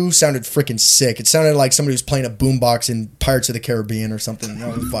version 2 sounded freaking sick. It sounded like somebody was playing a boombox in Pirates of the Caribbean or something.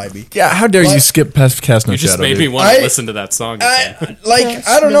 That was vibey. yeah, how dare you But- skip past Cast No You just Shadow, made me dude. want to I- listen to that song again.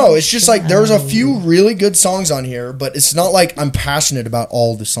 I don't know. It's just like there's a few really good songs on here, but it's not like I'm passionate about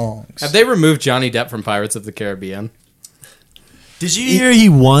all the songs. Have they removed Johnny Depp from Pirates of the Caribbean? Did you hear he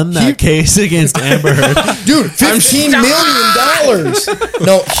won that case against Amber Heard? Dude, $15 million.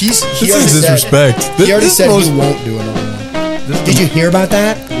 No, he This already is said, disrespect. he already This said is he won't do another one. Did you hear about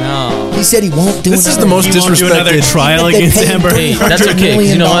that? No. He said he won't do This is another the most He won't do another disrespected. trial Even if against they pay Amber him Hey, Heard. that's okay. 'cause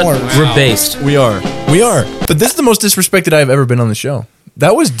you know what? $100 million. We're based. We are. But this is the most disrespected I've ever been on the show.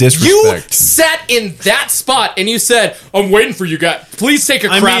 That was You disrespect. sat in that spot and you said, "I'm waiting for you guys. Please take a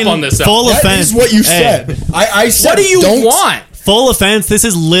crap on this full album." That offense. is what you Hey, said. I said, What do you don't want? Full offense. This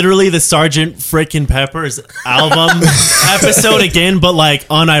is literally the Sgt. Frickin' Pepper's album episode again, but like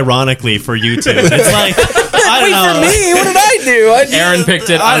unironically for you two. It's like I don't know. What did I do? Aaron picked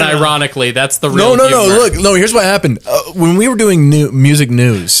it I don't know. unironically. That's the No, real no, humor. Look, no. Here's what happened. When we were doing music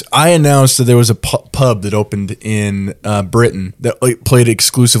news, I announced that there was a pub that opened in Britain that played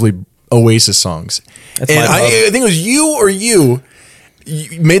exclusively Oasis songs. That's And my pub. I think it was you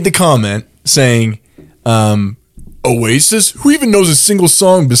made the comment saying, Oasis? Who even knows a single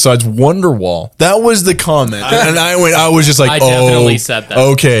song besides Wonderwall? That was the comment. And I was just like, I definitely said that.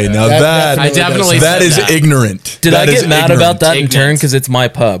 Okay, now that that definitely I definitely that said is that. ignorant. Did That I is get mad ignorant. about that in turn Ignorant. because it's my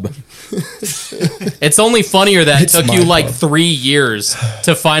pub? It's only funnier that it It's took my you like pub. 3 years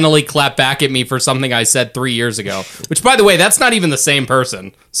to finally clap back at me for something I said 3 years ago. Which, by the way, that's not even the same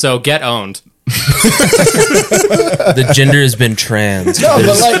person. So get owned. The gender has been trans. No,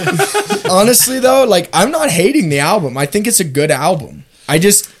 but like honestly though, like I'm not hating the album. I think it's a good album. I do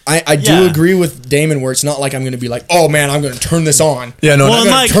Yeah. agree with Damon where it's not like I'm going to be like, oh man, I'm going to turn this on. Yeah, no, I'm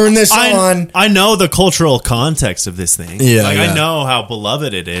no, gonna turn this on. I know the cultural context of this thing. Yeah, like yeah. I know how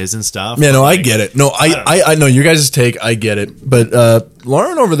beloved it is and stuff. Yeah, no, I Like, get it. No, I know your guys' take. I get it. But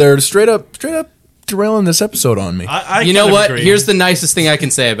Lauren over there, straight up derailing this episode on me. I You know kind of what? agree. Here's the nicest thing I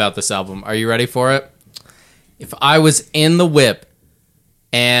can say about this album. Are you ready for it? If I was in the whip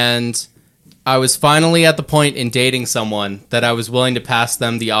and I was finally at the point in dating someone that I was willing to pass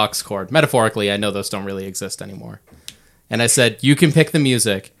them the aux cord. Metaphorically, I know those don't really exist anymore. And I said, you can pick the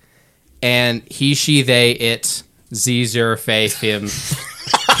music. And he, she, they, it, Zer, Faye, him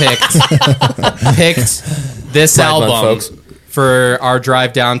picked this Pride Month, album folks. for our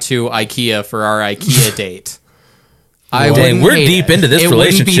drive down to IKEA for our IKEA date. I Dang, wouldn't we're hate deep it. into this It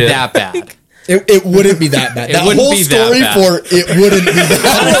wouldn't be relationship. that bad. It wouldn't be that bad. It That wouldn't whole be that story bad. for it wouldn't be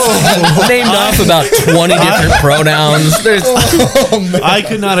that bad. Named off about 20 different pronouns. There's I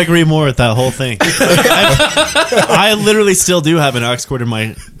could not agree more with that whole thing. I literally still do have an aux cord in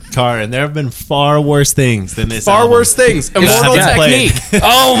my car, and there have been far worse things than this. Far album. worse things. Immortal haven't played. Technique.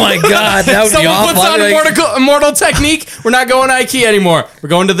 oh my god, that would be Someone awful. puts on I'd be like, Immortal Technique. We're not going to IKEA anymore. We're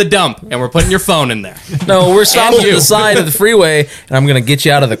going to the dump, and we're putting your phone in there. no, we're stopping And at you. the side of the freeway, and I'm gonna get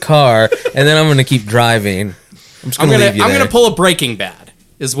you out of the car, and then I'm gonna keep driving. I'm just gonna leave you I'm there. gonna pull a Breaking Bad.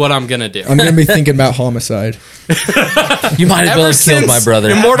 Is what I'm gonna do. I'm going to be thinking about homicide. You might as well have killed my brother.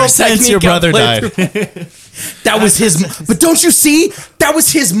 Immortal Since Technique your got brother played died. through- That was his. But don't you see? That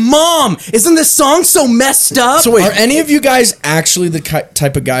was his mom. Isn't this song so messed up? So wait, are any of you guys actually the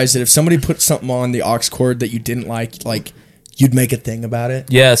type of guys that if somebody put something on the aux cord that you didn't like you'd make a thing about it?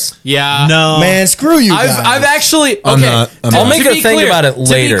 Yes. Yeah. No, Man, screw you guys. I've actually. Okay. I'm not. I'll make To a be thing clear- about it to be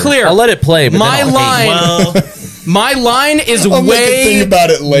later. clear, I'll let it play. But my then I'll hate line. well, My line is I'll make a way thing about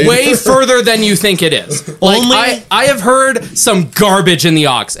it later. way further than you think it is. Like Only- I have heard some garbage in the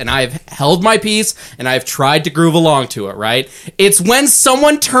aux, and I've held my peace, and I've tried to groove along to it. Right? It's when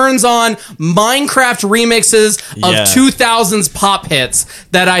someone turns on Minecraft remixes of Yeah. 2000s pop hits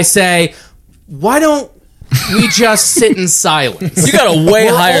that I say, why don't we just sit in silence? You got a way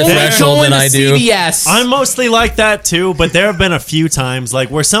We're higher only threshold going than to I do. CVS. I'm mostly like that too, but there have been a few times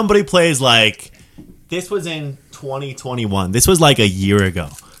like where somebody plays like this was in 2021. This was like a year ago.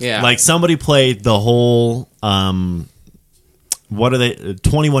 Yeah. Like somebody played the whole what are they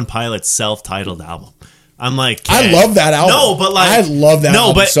 21 Pilots self-titled album. I'm like, I okay. love that album. No, but like I love that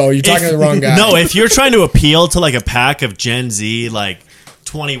album, so you're talking to the wrong guy. No, if you're trying to appeal to like a pack of Gen Z like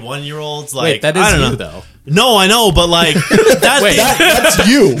 21-year-olds, like Wait, that I is don't you know. though. No, I know, but like that Wait. thing, That's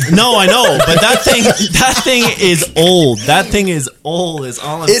you. no, I know, but that thing is old. That thing is old. Is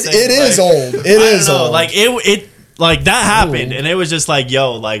all I'm saying. It is Like, old. It I don't is know, old. Like it like that happened, and it was just like,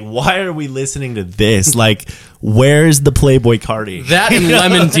 yo, like why are we listening to this? Like, where's the Playboy Cardi? That and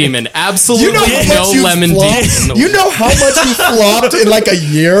Lemon Demon. Absolutely You know how no much you Lemon flopped? Demon. You know how much you flopped in like a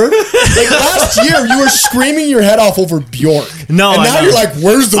year? Like last year, you were screaming your head off over Bjork. No, and I now know. you're like,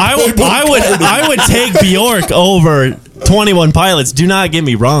 "Where's the Playboy Cardi?" I would take Bjork over 21 Pilots. Do not get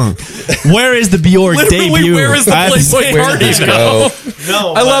me wrong. Where is the Bjork Literally, debut? where is the I have to Playboy say- Where Cardi? did this though? go?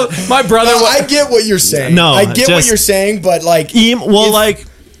 No, I love my brother. No, I get what you're saying. No, I get what just- you're saying, but like, like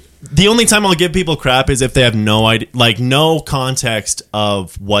the only time I'll give people crap is if they have no idea, like no context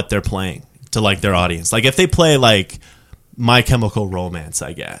of what they're playing to like their audience. Like if they play like My Chemical Romance,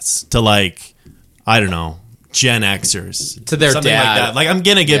 I guess, to like I don't know, Gen Xers, To their something dad. like that. Like I'm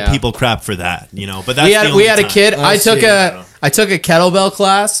gonna give Yeah. people crap for that, you know. But that's we the had only a time. kid. I took see. a kettlebell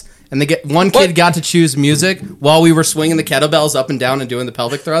class, and one kid got to choose music while we were swinging the kettlebells up and down and doing the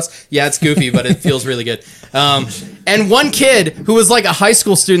pelvic thrust. Yeah, it's goofy, but it feels really good. And one kid who was like a high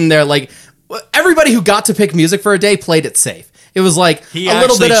school student there, like everybody who got to pick music for a day played it safe. It was like He a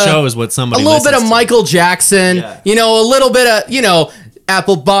little actually bit of shows what somebody a little bit listens of to. Michael Jackson, Yeah. you know, a little bit of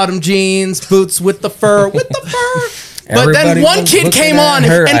apple bottom jeans, boots with the fur, But then Everybody one was kid looking came at on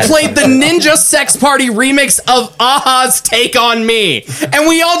her. and I- played the Ninja Sex Party remix of Aha's Take on Me. And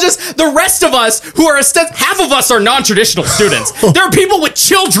we all the rest of us who are, half of us are non-traditional students. There are people with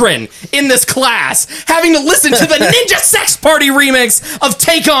children in this class having to listen to the Ninja Sex Party remix of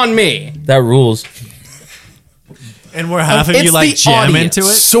Take on Me. That rules. And we're having It's you like the jam audience. into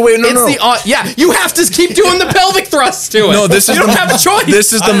it. So wait, no. You have to keep doing the pelvic thrust to it. No, this is you don't the, have a choice.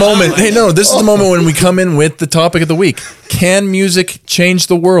 This is the moment. Hey, no, this is the moment when we come in with the topic of the week. Can music change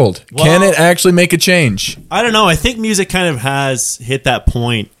the world? Can Well- it actually make a change? I don't know. I think music kind of has hit that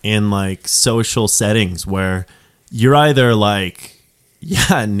point in like social settings where you're either like,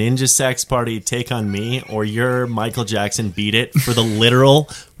 yeah, Ninja Sex Party, Take on Me, or you're Michael Jackson, Beat It for the literal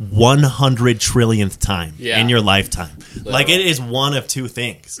 100 trillionth time in your lifetime. Like it is one of two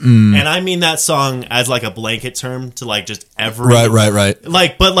things. And I mean that song as like a blanket term to like just every Right.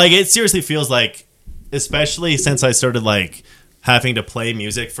 like, but like it seriously feels like, especially since I started like having to play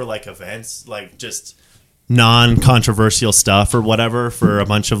music for like events, like just non-controversial stuff or whatever for a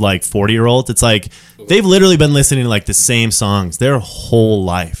bunch of like 40-year-olds. It's like they've literally been listening to like the same songs their whole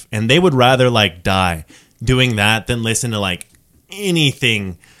life, and they would rather like die doing that than listen to like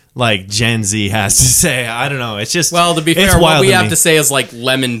anything like Gen Z has to say. I don't know. It's just, Well, to be it's fair, what wild we to have me. to say is like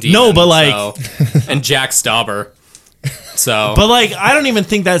Lemon Demon. No, but like- and Jack Stauber. So, But like, I don't even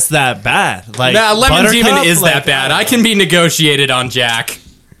think that's that bad. Like, nah, Lemon Buttercup, Demon is like, that bad. I can be negotiated on Jack.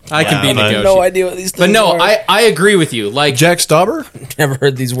 I can be but- negotiated. No idea what these things But no, are. I agree with you. Like, Jack Stauber? Never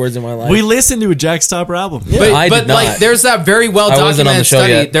heard these words in my life. We listened to a Jack Stauber album. but, I but did not. like, there's that very well I wasn't on the documented show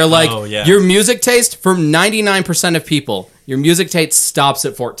study. yet. They're like, Oh, yeah. your music taste for 99% of people, your music taste stops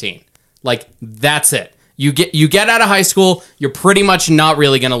at 14. Like, that's it. You get out of high school, you're pretty much not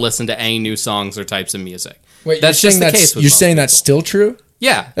really going to listen to any new songs or types of music. Wait, that's you're just saying the case. With You're most saying people. that's still true?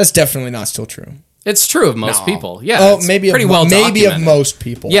 Yeah, That's definitely not still true. it's true of most people. Yeah, Oh, it's maybe pretty of, well maybe of documented. most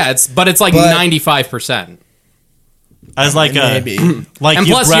people. Yeah, it's like But- 95%. As like a, Maybe. like And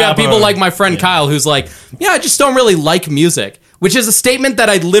plus, you have grab people a- like my friend Kyle, who's like, "Yeah, I just don't really like music," which is a statement that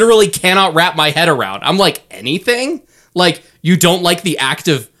I literally cannot wrap my head around. I'm like, anything? Like, you don't like the act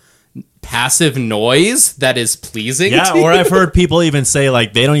of passive noise that is pleasing? Yeah, to or you? I've heard people even say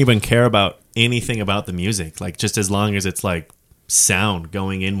like they don't even care about anything about the music, like just as long as it's like sound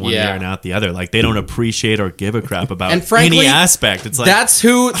going in one Yeah. ear and out the other. Like they don't appreciate or give a crap about And frankly, any aspect. It's like That's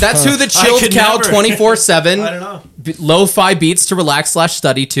who the chilled could cow never. 24/7 I don't know. lo-fi beats to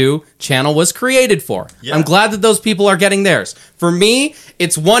relax/study to channel was created for. Yeah. I'm glad that those people are getting theirs. For me,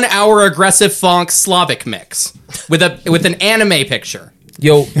 it's 1 hour aggressive funk Slavic mix with an anime picture.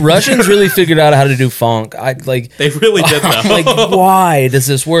 Yo, Russians really figured out how to do funk. I like. They really did though. Like, why does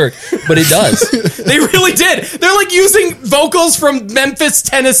this work? But it does. They really did. They're like using vocals from Memphis,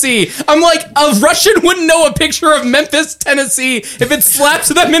 Tennessee. I'm like, a Russian wouldn't know a picture of Memphis, Tennessee if it slaps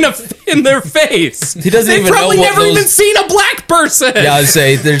them in their face. He doesn't They've even know probably what never those- even seen a black person. Yeah, I would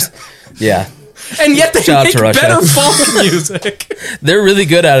say there's. Yeah, And yet they Shout out make to Russia. better funk music. they're really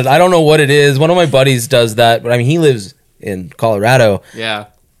good at it. I don't know what it is. One of my buddies does that, but I mean, he lives in Colorado. Yeah.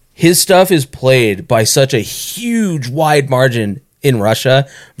 His stuff is played by such a huge, wide margin in Russia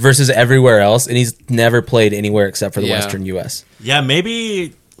versus everywhere else, and he's never played anywhere except for the Yeah. Western U.S. yeah,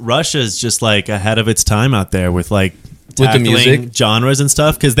 maybe Russia's just like ahead of its time out there with like the tackling music? genres and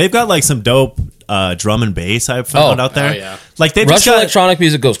stuff, because they've got like some dope drum and bass I've found Oh. out there. Oh, yeah. Like they just Russian got, electronic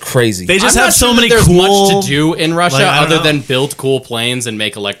music goes crazy. they just I'm have not so sure many that there's cool much to do in Russia like, I don't other know. than build cool planes and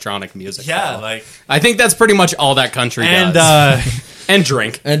make electronic music. Yeah, like I think that's pretty much all that country and does. And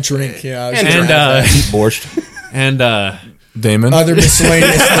drink. And drink, yeah. I was And gonna drink. add that. Borscht. and Damon? Other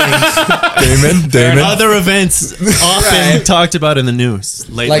miscellaneous things. Damon? other events often talked about in the news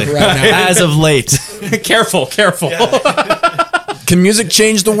lately. Like right now. As of late. Careful. Can music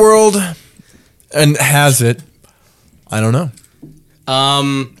change the world? And has it? I don't know. I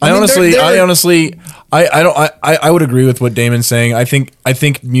mean, honestly, there- I would agree with what Damon's saying. I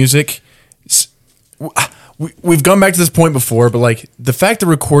think music. We've gone back to this point before, but like the fact that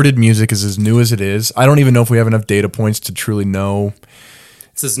recorded music is as new as it is, I don't even know if we have enough data points to truly know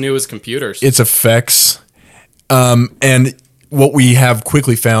It's as new as computers. its effects. And what we have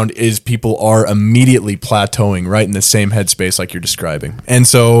quickly found is people are immediately plateauing right in the same headspace like you're describing. And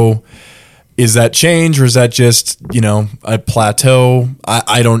so is that change or is that just, a plateau?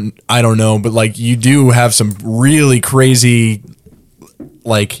 I don't know, but like you do have some really crazy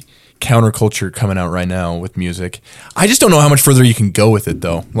like counterculture coming out right now with music. I just don't know how much further you can go with it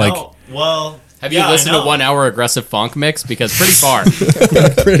though. Like, No, well, Have you listened to 1 hour aggressive funk mix? Because pretty far.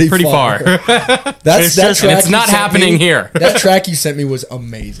 Pretty far. That's that track. And it's you not sent happening me- here. That track you sent me was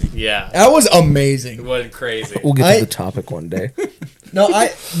amazing. Yeah. That was amazing. It was crazy. We'll get I- to the topic one day. No,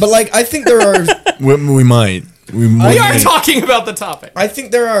 but like I think there are we might. We are talking about the topic. I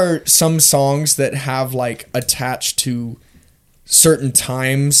think there are some songs that have like attached to certain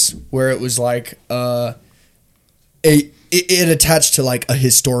times where it was like it attached to like a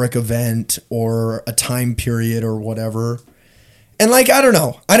historic event or a time period or whatever. And like I don't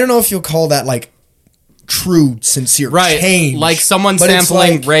know if you'll call that like true sincere change. Like someone but it's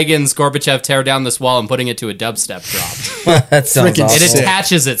sampling like- Reagan's Gorbachev tear down this wall and putting it to a dubstep drop. That sounds Freaking awesome. It sick.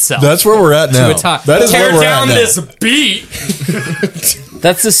 attaches itself. That's where we're at now. to a time. That is tear where we're down at now. this beat.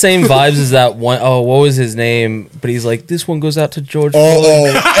 That's the same vibes as that one. Oh, what was his name? But he's like, this one goes out to George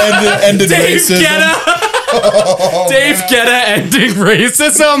Floyd. ended Dave racism. Guetta. Dave Guetta ending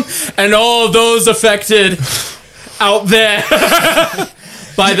racism and all those affected out there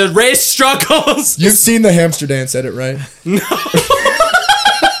by the race struggles. You've seen the hamster dance edit, right?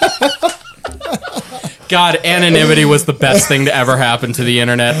 God, anonymity was the best thing to ever happen to the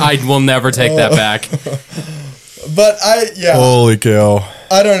internet. I will never take that back. But Holy cow.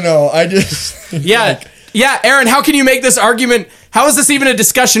 I don't know. I just Yeah. Yeah, Aaron, how can you make this argument? How is this even a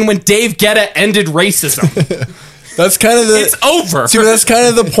discussion when Dave Guetta ended racism? That's kind of the It's over. See, but that's kind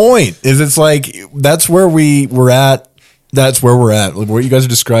of the point. Is it's like that's where we're at. That's where we're at. Like, what you guys are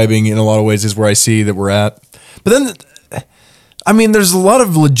describing in a lot of ways is where I see that we're at. But then, I mean, there's a lot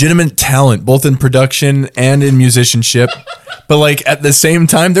of legitimate talent, both in production and in musicianship. But like at the same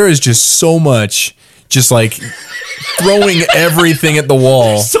time, there is just so much, just like throwing everything at the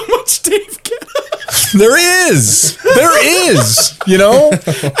wall. So much Dave Guetta. There is. You know.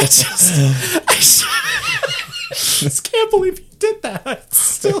 I just can't believe you did that.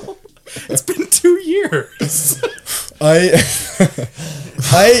 It's been 2 years. I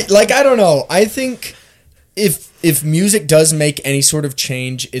don't know. I think if music does make any sort of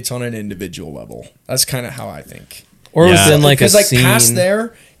change, it's on an individual level. That's kind of how I think. Or Yeah. within like a Because like scene. past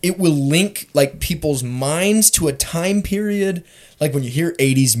there, it will link like people's minds to a time period. Like when you hear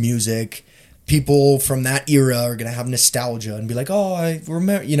 80s music, people from that era are going to have nostalgia and be like, oh, I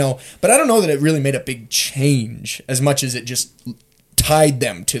remember, But I don't know that it really made a big change as much as it just tied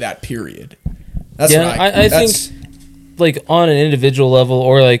them to that period. That's Yeah, what I think like on an individual level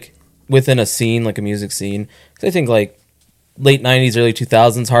or like within a scene, like a music scene. 'Cause I think like late 90s, early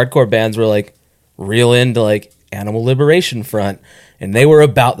 2000s, hardcore bands were like real into like Animal Liberation Front, and they were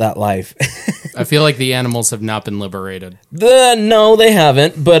about that life. I feel like the animals have not been liberated. No, they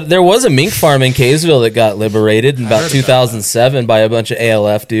haven't. But there was a mink farm in Kaysville that got liberated in about 2007 by a bunch of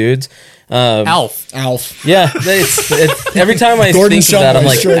ALF dudes. Alf. Alf. Yeah, it's every time I Gordon think of that, I'm Shumway,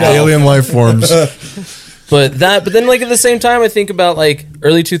 like, straight "Ow." up. Alien life forms. But then like at the same time, I think about like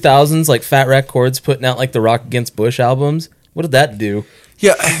early 2000s, like Fat Records putting out like the Rock Against Bush albums. What did that do?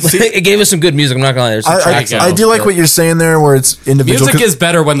 Yeah. It gave us some good music. I'm not gonna lie. There's some tracks. I do like what you're saying there, where it's individual. Music 'cause is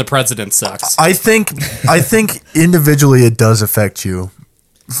better when the president sucks. I think individually it does affect you,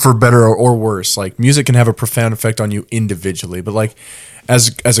 for better or worse. Like music can have a profound effect on you individually, but like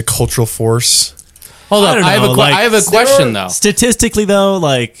as a cultural force. Hold I up. don't I have know, like, I have a question though. Statistically, though,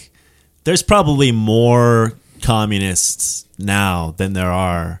 like there's probably more communists now than there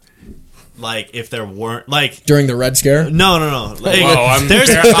are. Like if there weren't like During the Red Scare? no. Like, Whoa, there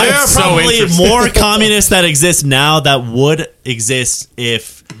I'm are so probably interested. more communists that exist now that would exist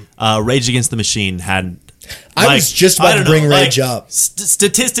if Rage Against the Machine hadn't. I was just about I don't to bring know, Rage up.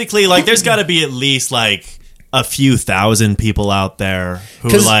 Statistically, like there's got to be at least like a few thousand people out there who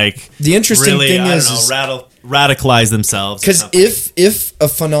 'Cause like the interesting really, thing I is- don't know, radicalize themselves. or Because something. if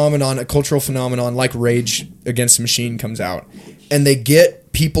a cultural phenomenon like Rage Against the Machine comes out, and they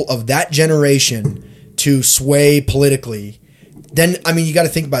get people of that generation to sway politically, then I mean you got to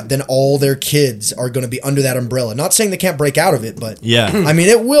think about it, then all their kids are going to be under that umbrella. Not saying they can't break out of it, but Yeah. I mean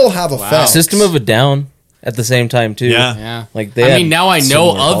it will have effect. System of a Down at the same time too. Yeah. Yeah. Like they I had mean, now I know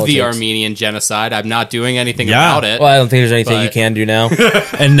similar of the politics. Armenian genocide. I'm not doing anything Yeah. about it. Well, I don't think there's anything But- you can do now.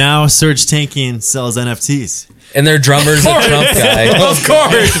 And now Serge Tankian sells NFTs. And their drummer's a Trump guy. Of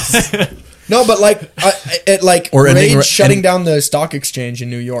course. No, but like Or ending- Rage shutting down the stock exchange in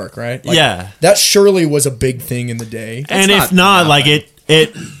New York, right? Like, Yeah. that surely was a big thing in the day. And if not, like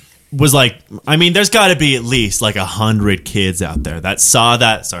it was like, I mean, there's got to be at least like 100 kids out there that saw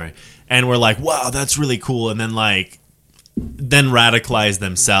that. Sorry. and were like, wow, that's really cool, and then radicalize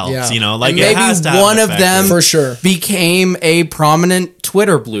themselves. Yeah. You know, like And it maybe has to have one an of effect. them For sure. became a prominent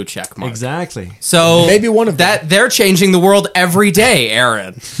Twitter blue check mark. Exactly. So Maybe one of them. that they're changing the world every day,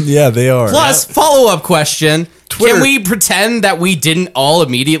 Aaron. Yeah, they are. Plus, follow-up question. Twitter- Can we pretend that we didn't all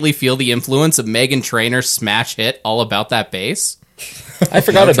immediately feel the influence of Meghan Trainor's smash hit All About That Bass? I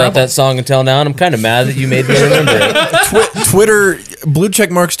forgot about that song until now, and I'm kind of mad that you made me remember it. Twitter blue check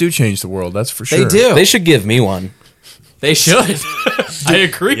marks do change the world. That's for sure. They do. They should give me one. They should. I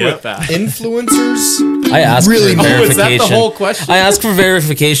agree Yep. with that. Influencers. I ask Really? for Oh, verification. is that the whole question? I ask for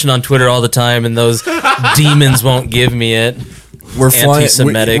verification on Twitter all the time, and those demons won't give me it. We're flying.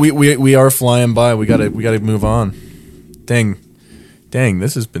 Anti-Semitic. We are flying by. We gotta move on. Dang.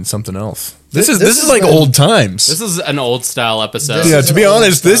 This has been something else. This is has like been- old times. This is an old style episode. Yeah, is to be an old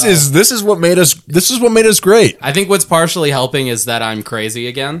honest, this is what made us great. I think what's partially helping is that I'm crazy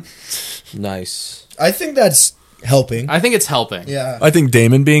again. Nice. I think that's helping. I think it's helping. Yeah. I think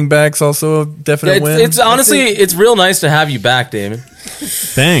Damon being back's also a definite It's, win. it's honestly, it's real nice to have you back, Damon.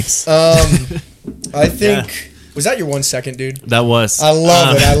 Thanks. I think. Was that your 1 second, dude? That was. I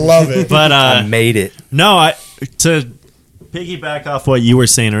love it. I love it. But I made it. no, to piggyback off what you were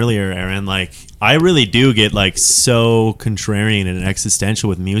saying earlier, Aaron, like I really do get like so contrarian and existential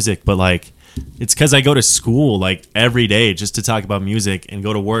with music, but like it's because I go to school like every day just to talk about music and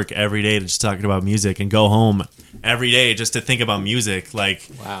go to work every day to just talk about music and go home every day just to think about music. Like,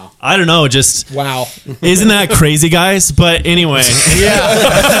 Wow. I don't know, just Wow. isn't that crazy, guys? But anyway,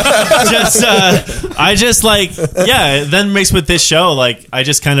 just I just like then mixed with this show, like I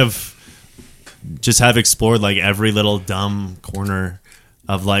just kind of just have explored like every little dumb corner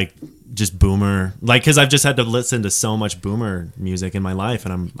of like just boomer, like because I've just had to listen to so much boomer music in my life,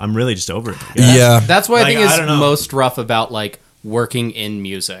 and I'm really just over it. yeah. That's what I Like, think I is don't know. most rough about like working in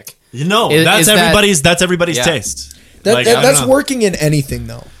music. You know, Is that's that- everybody's Yeah. taste. Like, I don't That's know. working in anything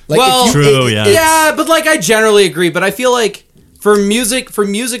though. Like Well, if you- True, yeah. Yeah, but like I generally agree, but I feel like for music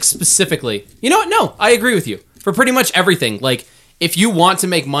specifically, you know what? No, I agree with you. For pretty much everything, like if you want to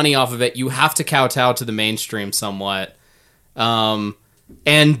make money off of it, you have to kowtow to the mainstream somewhat.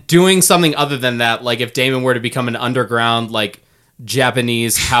 And doing something other than that, like if Damon were to become an underground like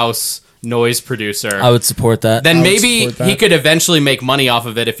Japanese house noise producer, I would support that. then I would maybe support that. he could eventually make money off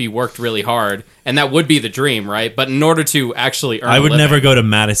of it if he worked really hard, and that would be the dream, right? But in order to actually earn, I a would living- never go to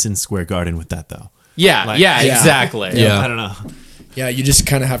Madison Square Garden with that though. Yeah, Like- yeah, Yeah. exactly. Yeah. I don't know. yeah, you just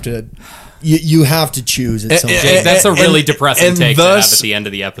kind of have to. You have to choose at some point. Jake, that's a really depressing and take to have thus- at the end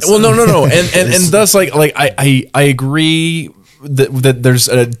of the episode. Well, no, and thus like I agree that there's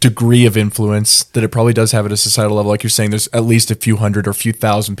a degree of influence that it probably does have at a societal level. Like you're saying, there's at least a few hundred or a few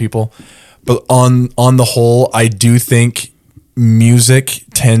thousand people, but on the whole, I do think music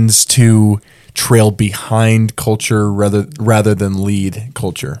tends to trail behind culture rather than lead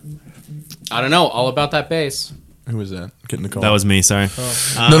culture. I don't know all about that bass. Who was that? Getting the call. That was me. Sorry.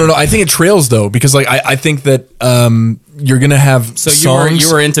 No. I think it trails though because like I think that you're gonna have So songs.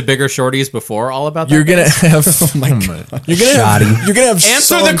 you were into bigger shorties before all about that. You're gonna bass? have. Oh my god! You're gonna have. Answer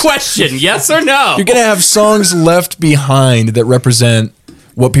songs, the question, yes or no. You're gonna have songs left behind that represent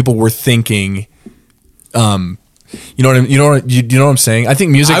what people were thinking. You know what I'm saying? I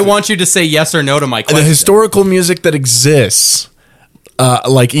think music. I want you to say yes or no to my the question. historical music that exists.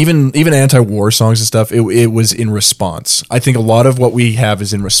 Like even anti-war songs and stuff, it was in response. I think a lot of what we have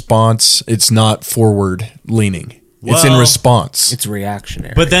is in response. It's not forward leaning. It's in Well, response. It's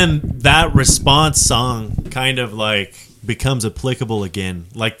reactionary. But then that response song kind of like becomes applicable again.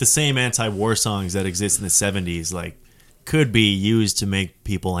 Like the same anti-war songs that exist in the 70s like could be used to make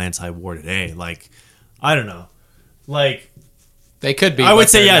people anti-war today. Like I don't know. Like They could be. I would but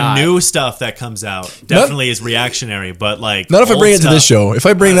say they're not. new stuff that comes out definitely is reactionary, but like Not if I old bring it to this stuff- show. If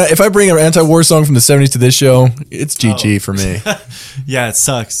I bring an anti-war song from the 70s to this show, it's GG for me. Yeah, it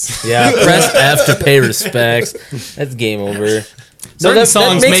sucks. yeah, press F to pay respects. That's game over. Certain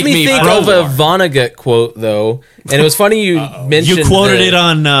songs makes make me think pro of a war. Vonnegut quote though, and it was funny you mentioned You quoted the- it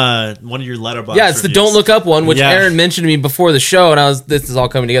on one of your letterbox. Yeah, it's the reviews. Don't Look Up one, which Yeah. Aaron mentioned to me before the show, and this is all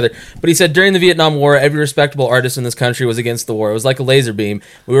coming together. But he said during the Vietnam War, every respectable artist in this country was against the war. It was like a laser beam.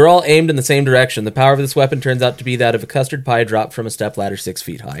 We were all aimed in the same direction. The power of this weapon turns out to be that of a custard pie dropped from a stepladder 6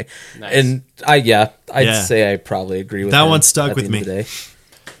 feet high. Nice. And I'd Yeah. say I probably agree with That him one stuck at with the end me. of the day.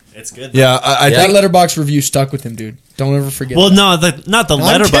 It's good. Yeah, I That think Letterboxd review stuck with him, dude. Don't ever forget. Well, that. no, not the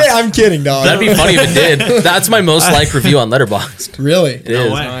letterbox. I'm kidding, dog. That'd be funny if it did. That's my most liked review on Letterboxd. Really? It is.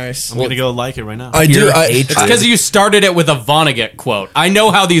 No way. Nice. I'm gonna go like it right now. I do. Pure I, hatred. It's because you started it with a Vonnegut quote. I know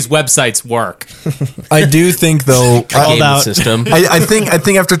how these websites work. I do think though. Game out. system. I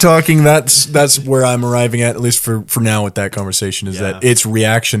think after talking, that's where I'm arriving at least for now with that conversation is that it's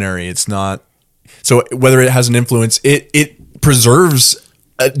reactionary. It's not. So whether it has an influence, it preserves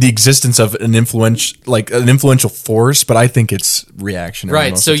the existence of an influential force, but I think it's reactionary.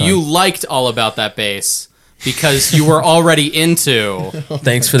 Right. most So of the time. you liked All About That Bass because you were already into.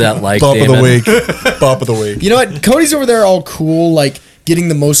 Thanks for that like, bop Damon. of the week, bop of the week. You know what? Cody's over there all cool, like getting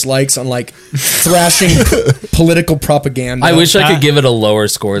the most likes on like thrashing political propaganda. I wish I could give it a lower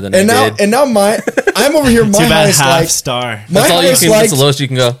score than I did. now I'm over here. My Too bad highest half liked. star. My That's all you highest can. That's the liked. lowest you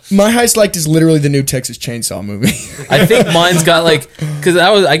can go. My highest liked is literally the new Texas Chainsaw movie. I think mine's got like because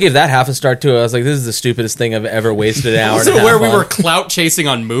I gave that half a star too. I was like, this is the stupidest thing I've ever wasted an hour. Also, and a half where we on. were clout chasing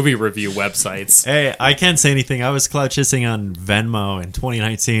on movie review websites. Hey, I can't say anything. I was clout chasing on Venmo in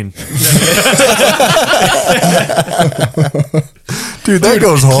 2019. Dude, that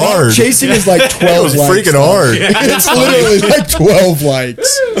goes hard. Chasing is like 12 It's likes. freaking hard. It's literally like 12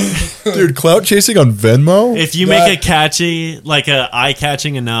 likes. Dude, clout chasing on Venmo? If you make a catchy, like a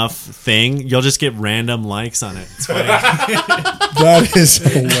eye-catching enough thing, you'll just get random likes on it. It's funny. That is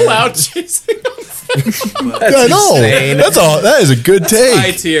hilarious. Clout chasing. I know. insane. That is a good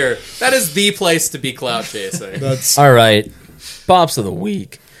High take. tier. That is the place to be clout chasing. That's All right, Bops of the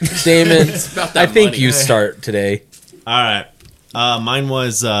week, Damon. about that I think money. you start today. All right. Mine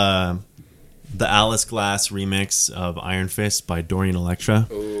was the Alice Glass remix of Iron Fist by Dorian Electra.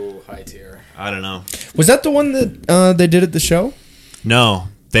 Ooh, high tier. I don't know. Was that the one that they did at the show? No,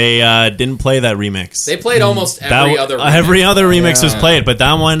 they didn't play that remix. They played almost every other. every other remix was Yeah. played, but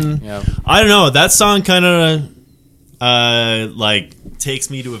that one, Yeah. I don't know. That song kind of like takes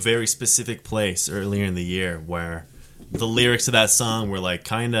me to a very specific place earlier in the year where the lyrics of that song were like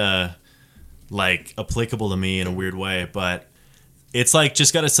kind of like applicable to me in a weird way, but it's like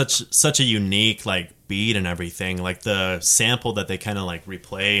just got such a unique like beat and everything. Like the sample that they kind of like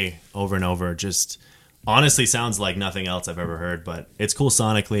replay over and over just honestly sounds like nothing else I've ever heard, but it's cool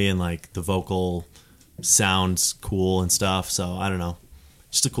sonically and like the vocal sounds cool and stuff. So I don't know,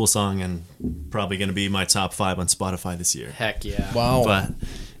 just a cool song and probably going to be my top 5 on Spotify this year. Heck yeah. Wow. But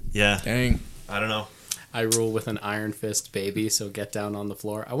yeah, Dang. I don't know. I rule with an iron fist, baby. So get down on the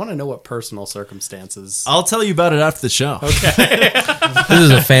floor. I want to know what personal circumstances. I'll tell you about it after the show. This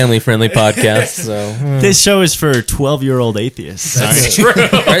is a family-friendly podcast, so This show is for 12-year-old atheists. Sorry.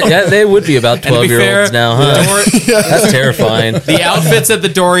 right, yeah, they would be about And to be 12-year-olds fair, now, huh? That's terrifying. the outfits at the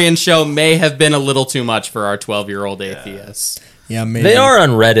Dorian show may have been a little too much for our 12-year-old atheists. Yeah, maybe. They are on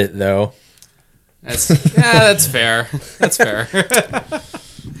Reddit though. That's fair. That's fair.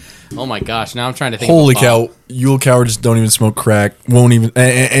 Oh my gosh! Now I'm trying to think. Holy of a bomb. cow. Yule cowards don't even smoke crack. Won't even.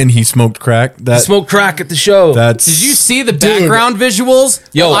 And he smoked crack. That Smoke crack at the show. That's. Did you see the background visuals?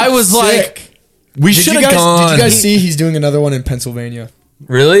 Yo, I was like, Sick. We Did should you have guys? gone. Did you guys see he's doing another one in Pennsylvania?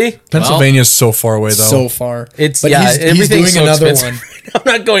 Really? Pennsylvania's so far away though. So far, It's but yeah. he's Everything's doing so another expensive. one.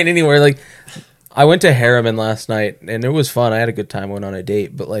 I'm not going anywhere. Like, I went to Harriman last night, and it was fun. I had a good time. Went on a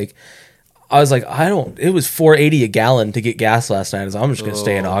date, but like, I was like, It was $4.80 a gallon to get gas last night. I was like, I'm just gonna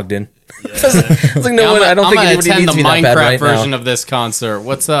stay in Ogden. I was like, no one. I don't think anybody attend needs the me that bad Minecraft right version now. of this concert.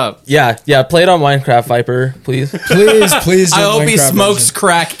 What's up? Yeah, play it on Minecraft Viper, please. Please. Do I hope he Minecraft smokes version.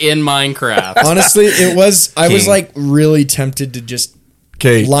 crack in Minecraft. Honestly, it was. I was King. like really tempted to just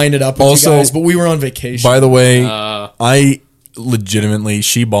Okay. line it up with Also, you guys, but we were on vacation. By the way, I legitimately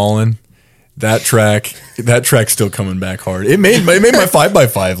she ballin'. That track's still coming back hard. It made my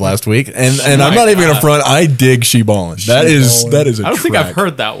 5x5 last week, and I'm not even gonna front. I dig she ballin'. That is a I don't think I've track.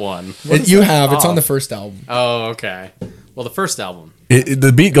 heard that one. You have. It's on the first album. Oh, okay. Well, the first album.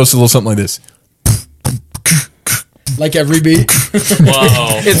 The beat goes a little something like this. Like every beat.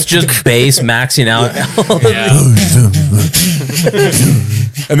 Whoa. It's just bass maxing out.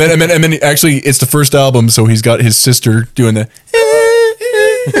 And then actually it's the first album, so he's got his sister doing the.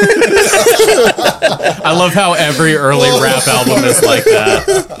 I love how every early rap album is like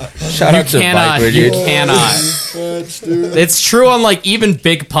that. Shout out to Viper, You dude. cannot. It's true on like even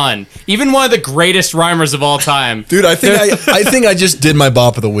Big Pun, even one of the greatest rhymers of all time. Dude, I think I just did my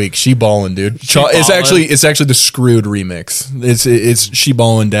bop of the week. She ballin', dude. It's Ballin'? actually the Screwed remix. It's She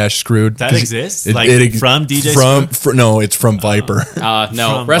Ballin' dash Screwed. That 'Cause exists? Like, from DJ No, it's from Viper. No,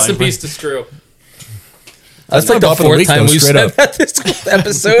 From rest in Viper. peace to Screw. That's like the Bop of the fourth week, time though, we've straight said up. that this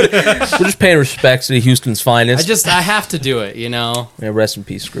episode. We're just paying respects to Houston's finest. I have to do it, you know. Yeah, rest in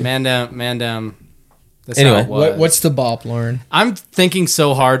peace, Screw. Man down. That's Anyway, how it was. What's the bop, Lauren? I'm thinking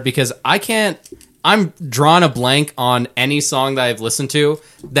so hard because I'm drawing a blank on any song that I've listened to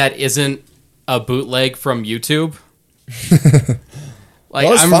that isn't a bootleg from YouTube. Like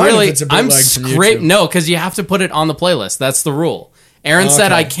Well, it's I'm fine really if it's a I'm bootleg from scrape YouTube. no, because you have to put it on the playlist. That's the rule. Aaron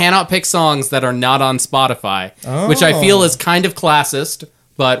said I cannot pick songs that are not on Spotify, which I feel is kind of classist.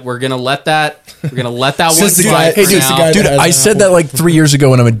 But we're gonna let that one Says the slide guy- for hey, dude, now. the guy- Dude, As I an said apple. that like 3 years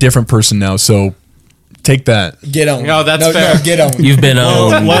ago, and I'm a different person now. So take that. Get on. No, that's fair. No, get on. You've been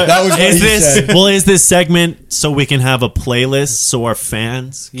on. What That was what is he this? said. Well, is this segment so we can have a playlist so our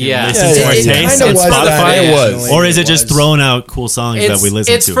fans can Yeah. listen Yeah, to our it taste kinda on was Spotify? that, It was. actually. Or is it just was. throwing out cool songs that we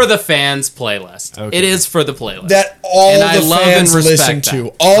listen It's to? for the fans playlist. Okay. It is for the playlist. That all And I the love fans and listen respect to?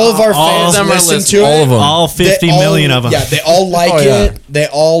 that. All of our All of fans them are listen listening. to it. All of them. all They 50 million of them. Yeah, they all like Oh, yeah. it. They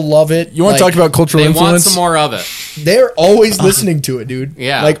all love it. You want to talk about cultural they want influence? some more of it. They're always listening to it, dude.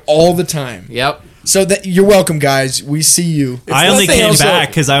 Yeah. like all the time. Yep. So that you're welcome, guys. We see you. I only nothing came else back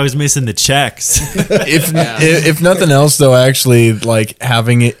because I was missing the checks. if nothing else, though, actually, like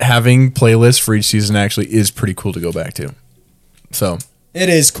having playlists for each season actually is pretty cool to go back to. So It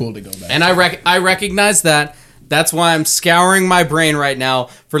is cool to go back. And I recognize that. That's why I'm scouring my brain right now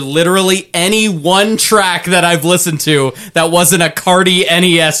for literally any one track that I've listened to that wasn't a Cardi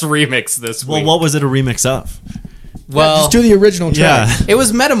NES remix this Well, week. what was it a remix of? Well, Just do the original track. Yeah. it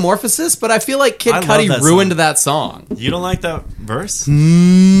was Metamorphosis, but I feel like Kid I love Cudi that ruined song. that song. You don't like that verse?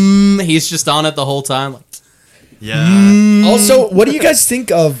 He's just on it the whole time. Like, Yeah. Also, what do you guys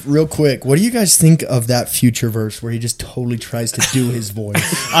think of, real quick, what do you guys think of that Future verse where he just totally tries to do his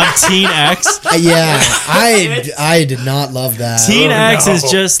voice? On Teen X. Yeah, I did not love that. Teen X is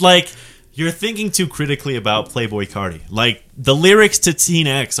just like, you're thinking too critically about Playboy Cardi. Like, the lyrics to Teen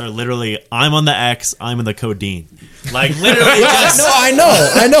X are literally, I'm on the X, I'm in the codeine. Like, literally just... No, I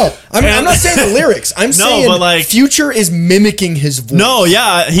know. I'm not saying the lyrics. I'm saying but, like- Future is mimicking his voice. No,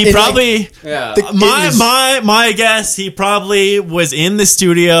 yeah, he It, probably... yeah. My guess, he probably was in the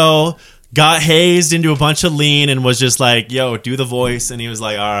studio, got hazed into a bunch of lean, and was just like, yo, do the voice. And he was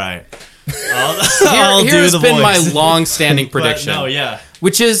like, all right. I'll do Here's the been my voice. long-standing But prediction. no, yeah.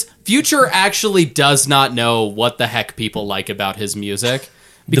 Which is Future actually does not know what the heck people like about his music.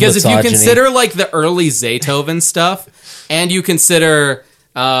 Because if you misogyny. consider like the early Zaytoven stuff, and you consider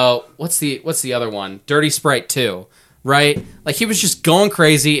what's the other one? Dirty Sprite 2, right? Like he was just going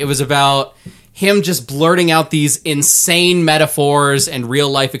crazy. It was about him just blurting out these insane metaphors and real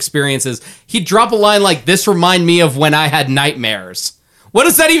life experiences. He'd drop a line like, "This remind me of when I had nightmares." What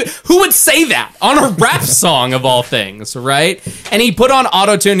does that even... Who would say that on a rap song of all things, right? And he put on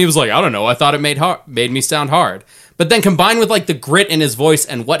autotune. He was like, I don't know. I thought it made me sound hard. But then combined with like the grit in his voice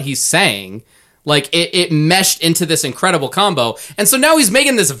and what he's saying, like it meshed into this incredible combo. And so now he's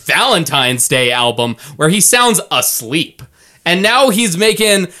making this Valentine's Day album where he sounds asleep. And now he's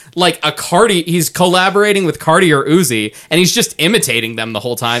making like a Cardi... He's collaborating with Cardi or Uzi, and he's just imitating them the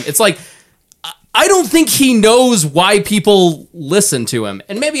whole time. It's like... I don't think he knows why people listen to him.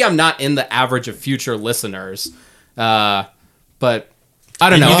 And maybe I'm not in the average of Future listeners. But I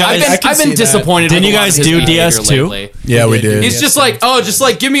don't know. you guys- I can I've see been that. disappointed. Didn't with you a lot guys of his do behavior DS2? lately. yeah, we did. He's just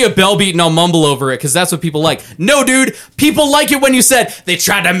like, give me a bell beat and I'll mumble over it because that's what people like. No, dude, people like it when you said they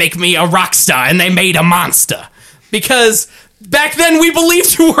tried to make me a rock star and they made a monster. Because back then we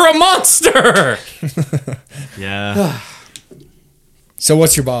believed you were a monster. Yeah. So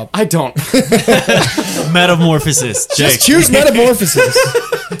what's your Bob? I don't. Metamorphosis. Jake. Just choose Metamorphosis.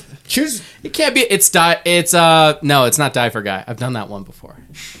 Choose. It can't be. It's no, it's not Die for Guy. I've done that one before.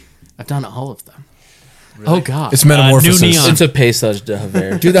 I've done all of them. Oh God, It's Metamorphosis. New Neon. It's a paysage de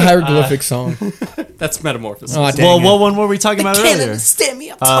Haver. Do the hieroglyphic song. that's Metamorphosis. Oh, dang Well, it. what one were we talking about earlier? understand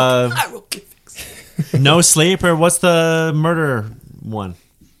me. I'm No Sleep, or what's the murder one?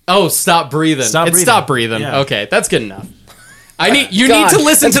 Oh, Stop Breathing. Stop It's Breathing. Stop Breathing. Yeah. Okay, that's good enough. You God, need to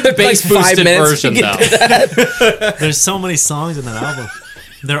listen to the that took, like, bass 5 boosted minutes to version get though. There's so many songs in that album.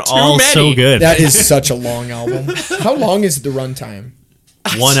 They're all many. so good. That is such a long album. How long is the runtime?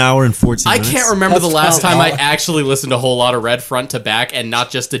 1 hour and 14 I minutes. can't remember the That's last how time I long. actually listened to a whole lot of Red front to back and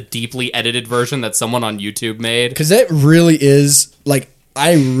not just a deeply edited version that someone on YouTube made. Because that really is, like,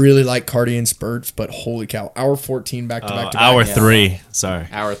 I really like Cardi in spurts, but holy cow. Hour 14 back to back to back. Hour 3. Sorry.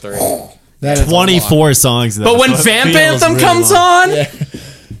 Hour 3. That is a lot. 24 songs. Though, But when so it Vamp feels Anthem really comes long. on,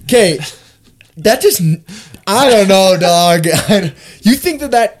 Okay, that just, I don't know, dog. You think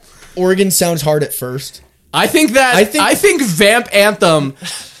that organ sounds hard at first? I think Vamp Anthem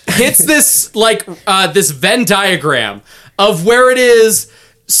hits this like this Venn diagram of where it is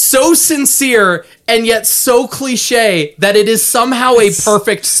so sincere and yet so cliche that it is somehow a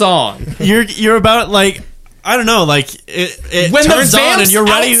perfect song. You're about like, I don't know, like it When turns the vamp's on and you're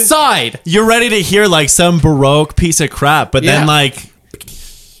ready. outside, You're ready to hear like some Baroque piece of crap, but then Yeah. like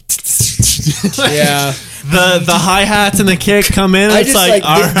Yeah. the hi hats and the kick come in. And I it's just like,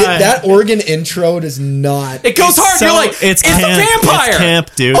 all right, that organ intro does not. it goes hard. So You're like, it's camp. a vampire. It's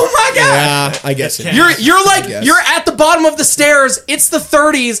camp, dude. Oh my god. Yeah, I guess it. You're like guess. you're at the bottom of the stairs. It's the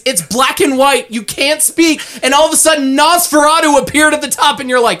 30s. It's black and white. You can't speak, and all of a sudden Nosferatu appeared at the top, and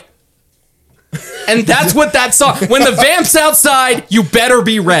you're like, and that's what that song. When the vamp's outside, you better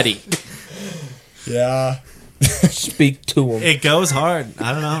be ready. Yeah. Speak to him. It goes hard.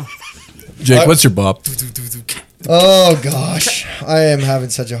 I don't know. Jake, what's your bop? Oh gosh, I am having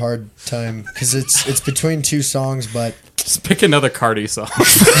such a hard time because it's between two songs, but Just pick another Cardi song.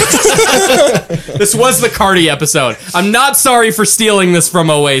 This was the Cardi episode. I'm not sorry for stealing this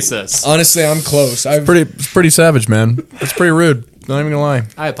from Oasis. honestly, I'm close. It's pretty savage, man. It's pretty rude. Not even gonna lie.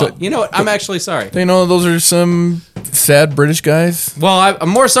 You know what? I'm actually sorry. You know, those are some sad British guys. Well, I'm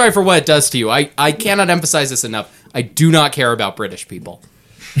more sorry for what it does to you. I cannot emphasize this enough. I do not care about British people.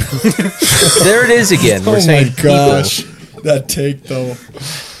 There it is again. We're Oh my saying gosh, that take though.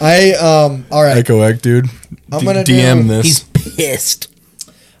 All right. Echo Egg, dude. I'm gonna DM do- this. he's pissed.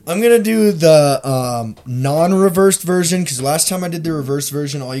 I'm gonna do the non-reversed version because last time I did the reverse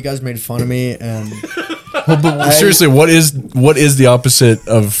version, all you guys made fun of me, and Seriously, what is the opposite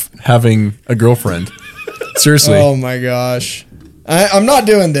of having a girlfriend? Seriously. oh my gosh, I'm not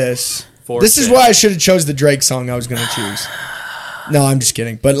doing this. This is why I should have chose the Drake song I was gonna choose. No, I'm just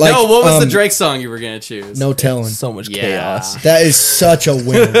kidding. But like, No, what was the Drake song you were gonna choose? No telling. So much Yeah. chaos. That is such a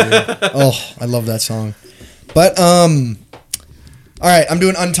win, dude. Oh, I love that song. But all right, I'm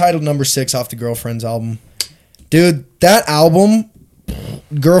doing Untitled number 6 off the Girlfriends album. Dude, that album,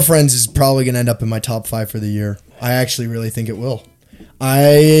 Girlfriends, is probably gonna end up in my top 5 for the year. I actually really think it will. I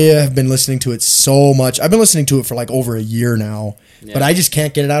have been listening to it so much. I've been listening to it for like over a year now, but I just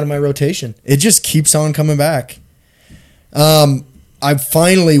can't get it out of my rotation. It just keeps on coming back. I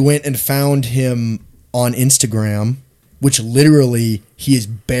finally went and found him on Instagram, which literally he is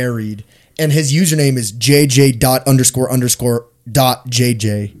buried, and his username is jj.__.jj.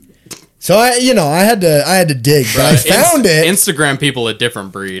 So I had to dig, but I found it. Instagram people a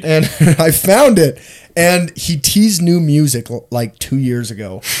different breed. And I found it, and he teased new music like 2 years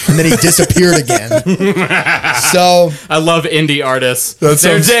ago, and then he disappeared again. So I love indie artists.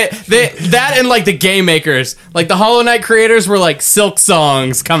 sounds- That and like the game makers, like the Hollow Knight creators were like Silk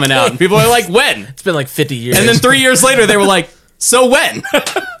songs coming out, and people are like, when? It's been like 50 years. And then 3 years later, they were like, so when?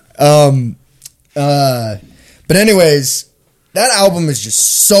 But anyways, that album is just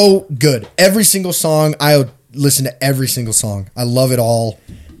so good. Every single song, I listen to every single song. I love it all.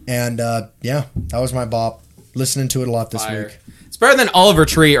 And yeah, that was my bop. Listening to it a lot this week. It's better than Oliver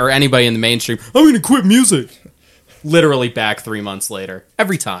Tree or anybody in the mainstream. I'm gonna quit music. Literally back 3 months later.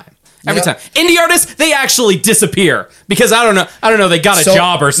 Every time. Every Yeah. time. Indie artists, they actually disappear. Because I don't know, they got a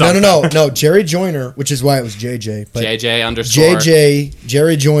job or something. No. Jerry Joyner, which is why it was JJ. But JJ_.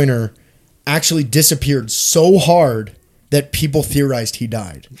 Jerry Joyner, actually disappeared so hard that people theorized he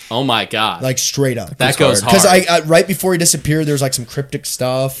died. Oh my god. Like straight up. That goes hard. Because I right before he disappeared, there was like some cryptic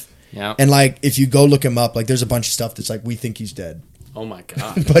stuff. Yeah. And like if you go look him up, like there's a bunch of stuff that's like we think he's dead. Oh my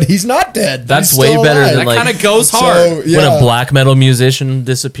god. But he's not dead. That's He's way still better alive. than, That like, kind of goes hard. So, when yeah. a black metal musician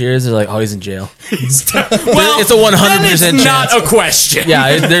disappears, they're like, oh, he's in jail. Well, It's a 100% then it's chance. not a question.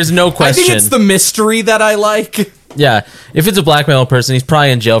 Yeah, there's no I question. think it's the mystery that I like. Yeah, if it's a black metal person, he's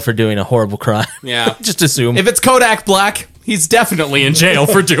probably in jail for doing a horrible crime. Yeah. Just assume. If it's Kodak Black, he's definitely in jail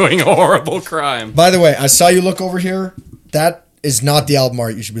for doing a horrible crime. By the way, I saw you look over here. That is not the album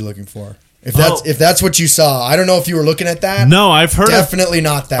art you should be looking for. If that's what you saw, I don't know if you were looking at that. No, I've heard Definitely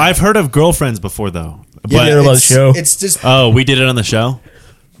not that. I've heard of Girlfriends before though. But hear about the show. It's just. oh, we did it on the show.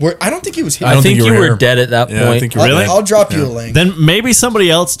 I don't think he was here. I don't think think you you were were here. dead at that Yeah, I point. think you were Really? I'll drop you a link. Then maybe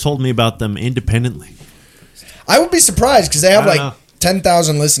somebody else told me about them independently. I would be surprised because they have I don't like know.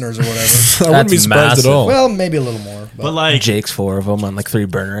 10,000 listeners or whatever. I wouldn't be That's surprised massive. at all. Well, maybe a little more. But But like, Jake's 4 of them on like 3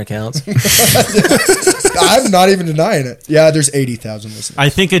 burner accounts. I'm not even denying it. Yeah, there's 80,000 listeners. I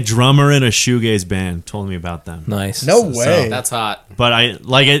think a drummer in a shoegaze band told me about them. Nice. No way. That's hot. But I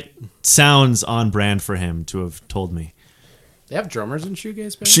like it sounds on brand for him to have told me. They have drummers in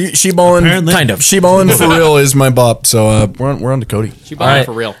shoegaze bands? She ballin', Apparently. Kind of. She ballin' for real is my bop. So we're on to Cody. She All bought it right.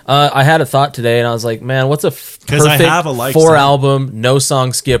 for real. I had a thought today, and I was like, man, what's a 'Cause I perfect have a like 4 song. album, no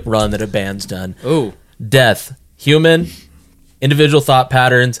song skip run that a band's done? Ooh. Death, Human, individual thought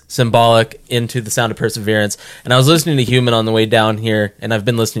patterns, symbolic, into the sound of perseverance. And I was listening to Human on the way down here, and I've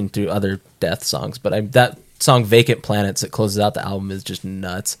been listening to other Death songs, but that song Vacant Planets that closes out the album is just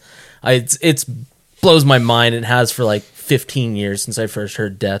nuts. It's blows my mind. It has for like 15 years since I first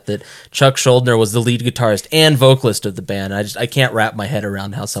heard Death, that Chuck Schuldiner was the lead guitarist and vocalist of the band. I can't wrap my head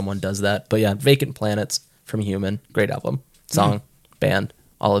around how someone does that. But yeah, Vacant Planets from Human, great album, song, band,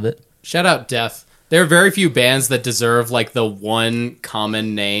 all of it. Shout out Death. There are very few bands that deserve like the one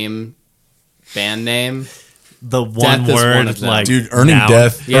common name, band name. The one Death is word, one of them. like Dude, earning noun.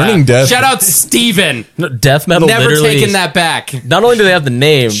 death. Yeah. Earning death. Shout out Steven. No, death metal, Never literally, taking that back. not only do they have the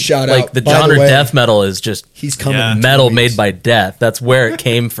name, Shout like out. the By the genre way, death metal is just He's coming. Yeah. in 2 metal weeks. made by death. That's where it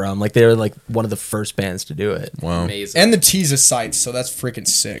came from. Like they were like one of the first bands to do it. Wow. Amazing. And the T's of sights, so that's freaking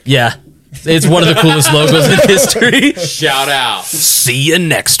sick. Yeah. It's one of the coolest logos in history. Shout out. See you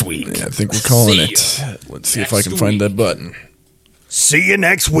next week. Yeah, I think we're calling See it. Let's see if I can find that button. See you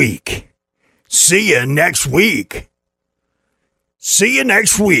next week. See you next week. See you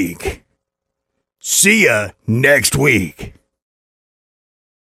next week. See you next week.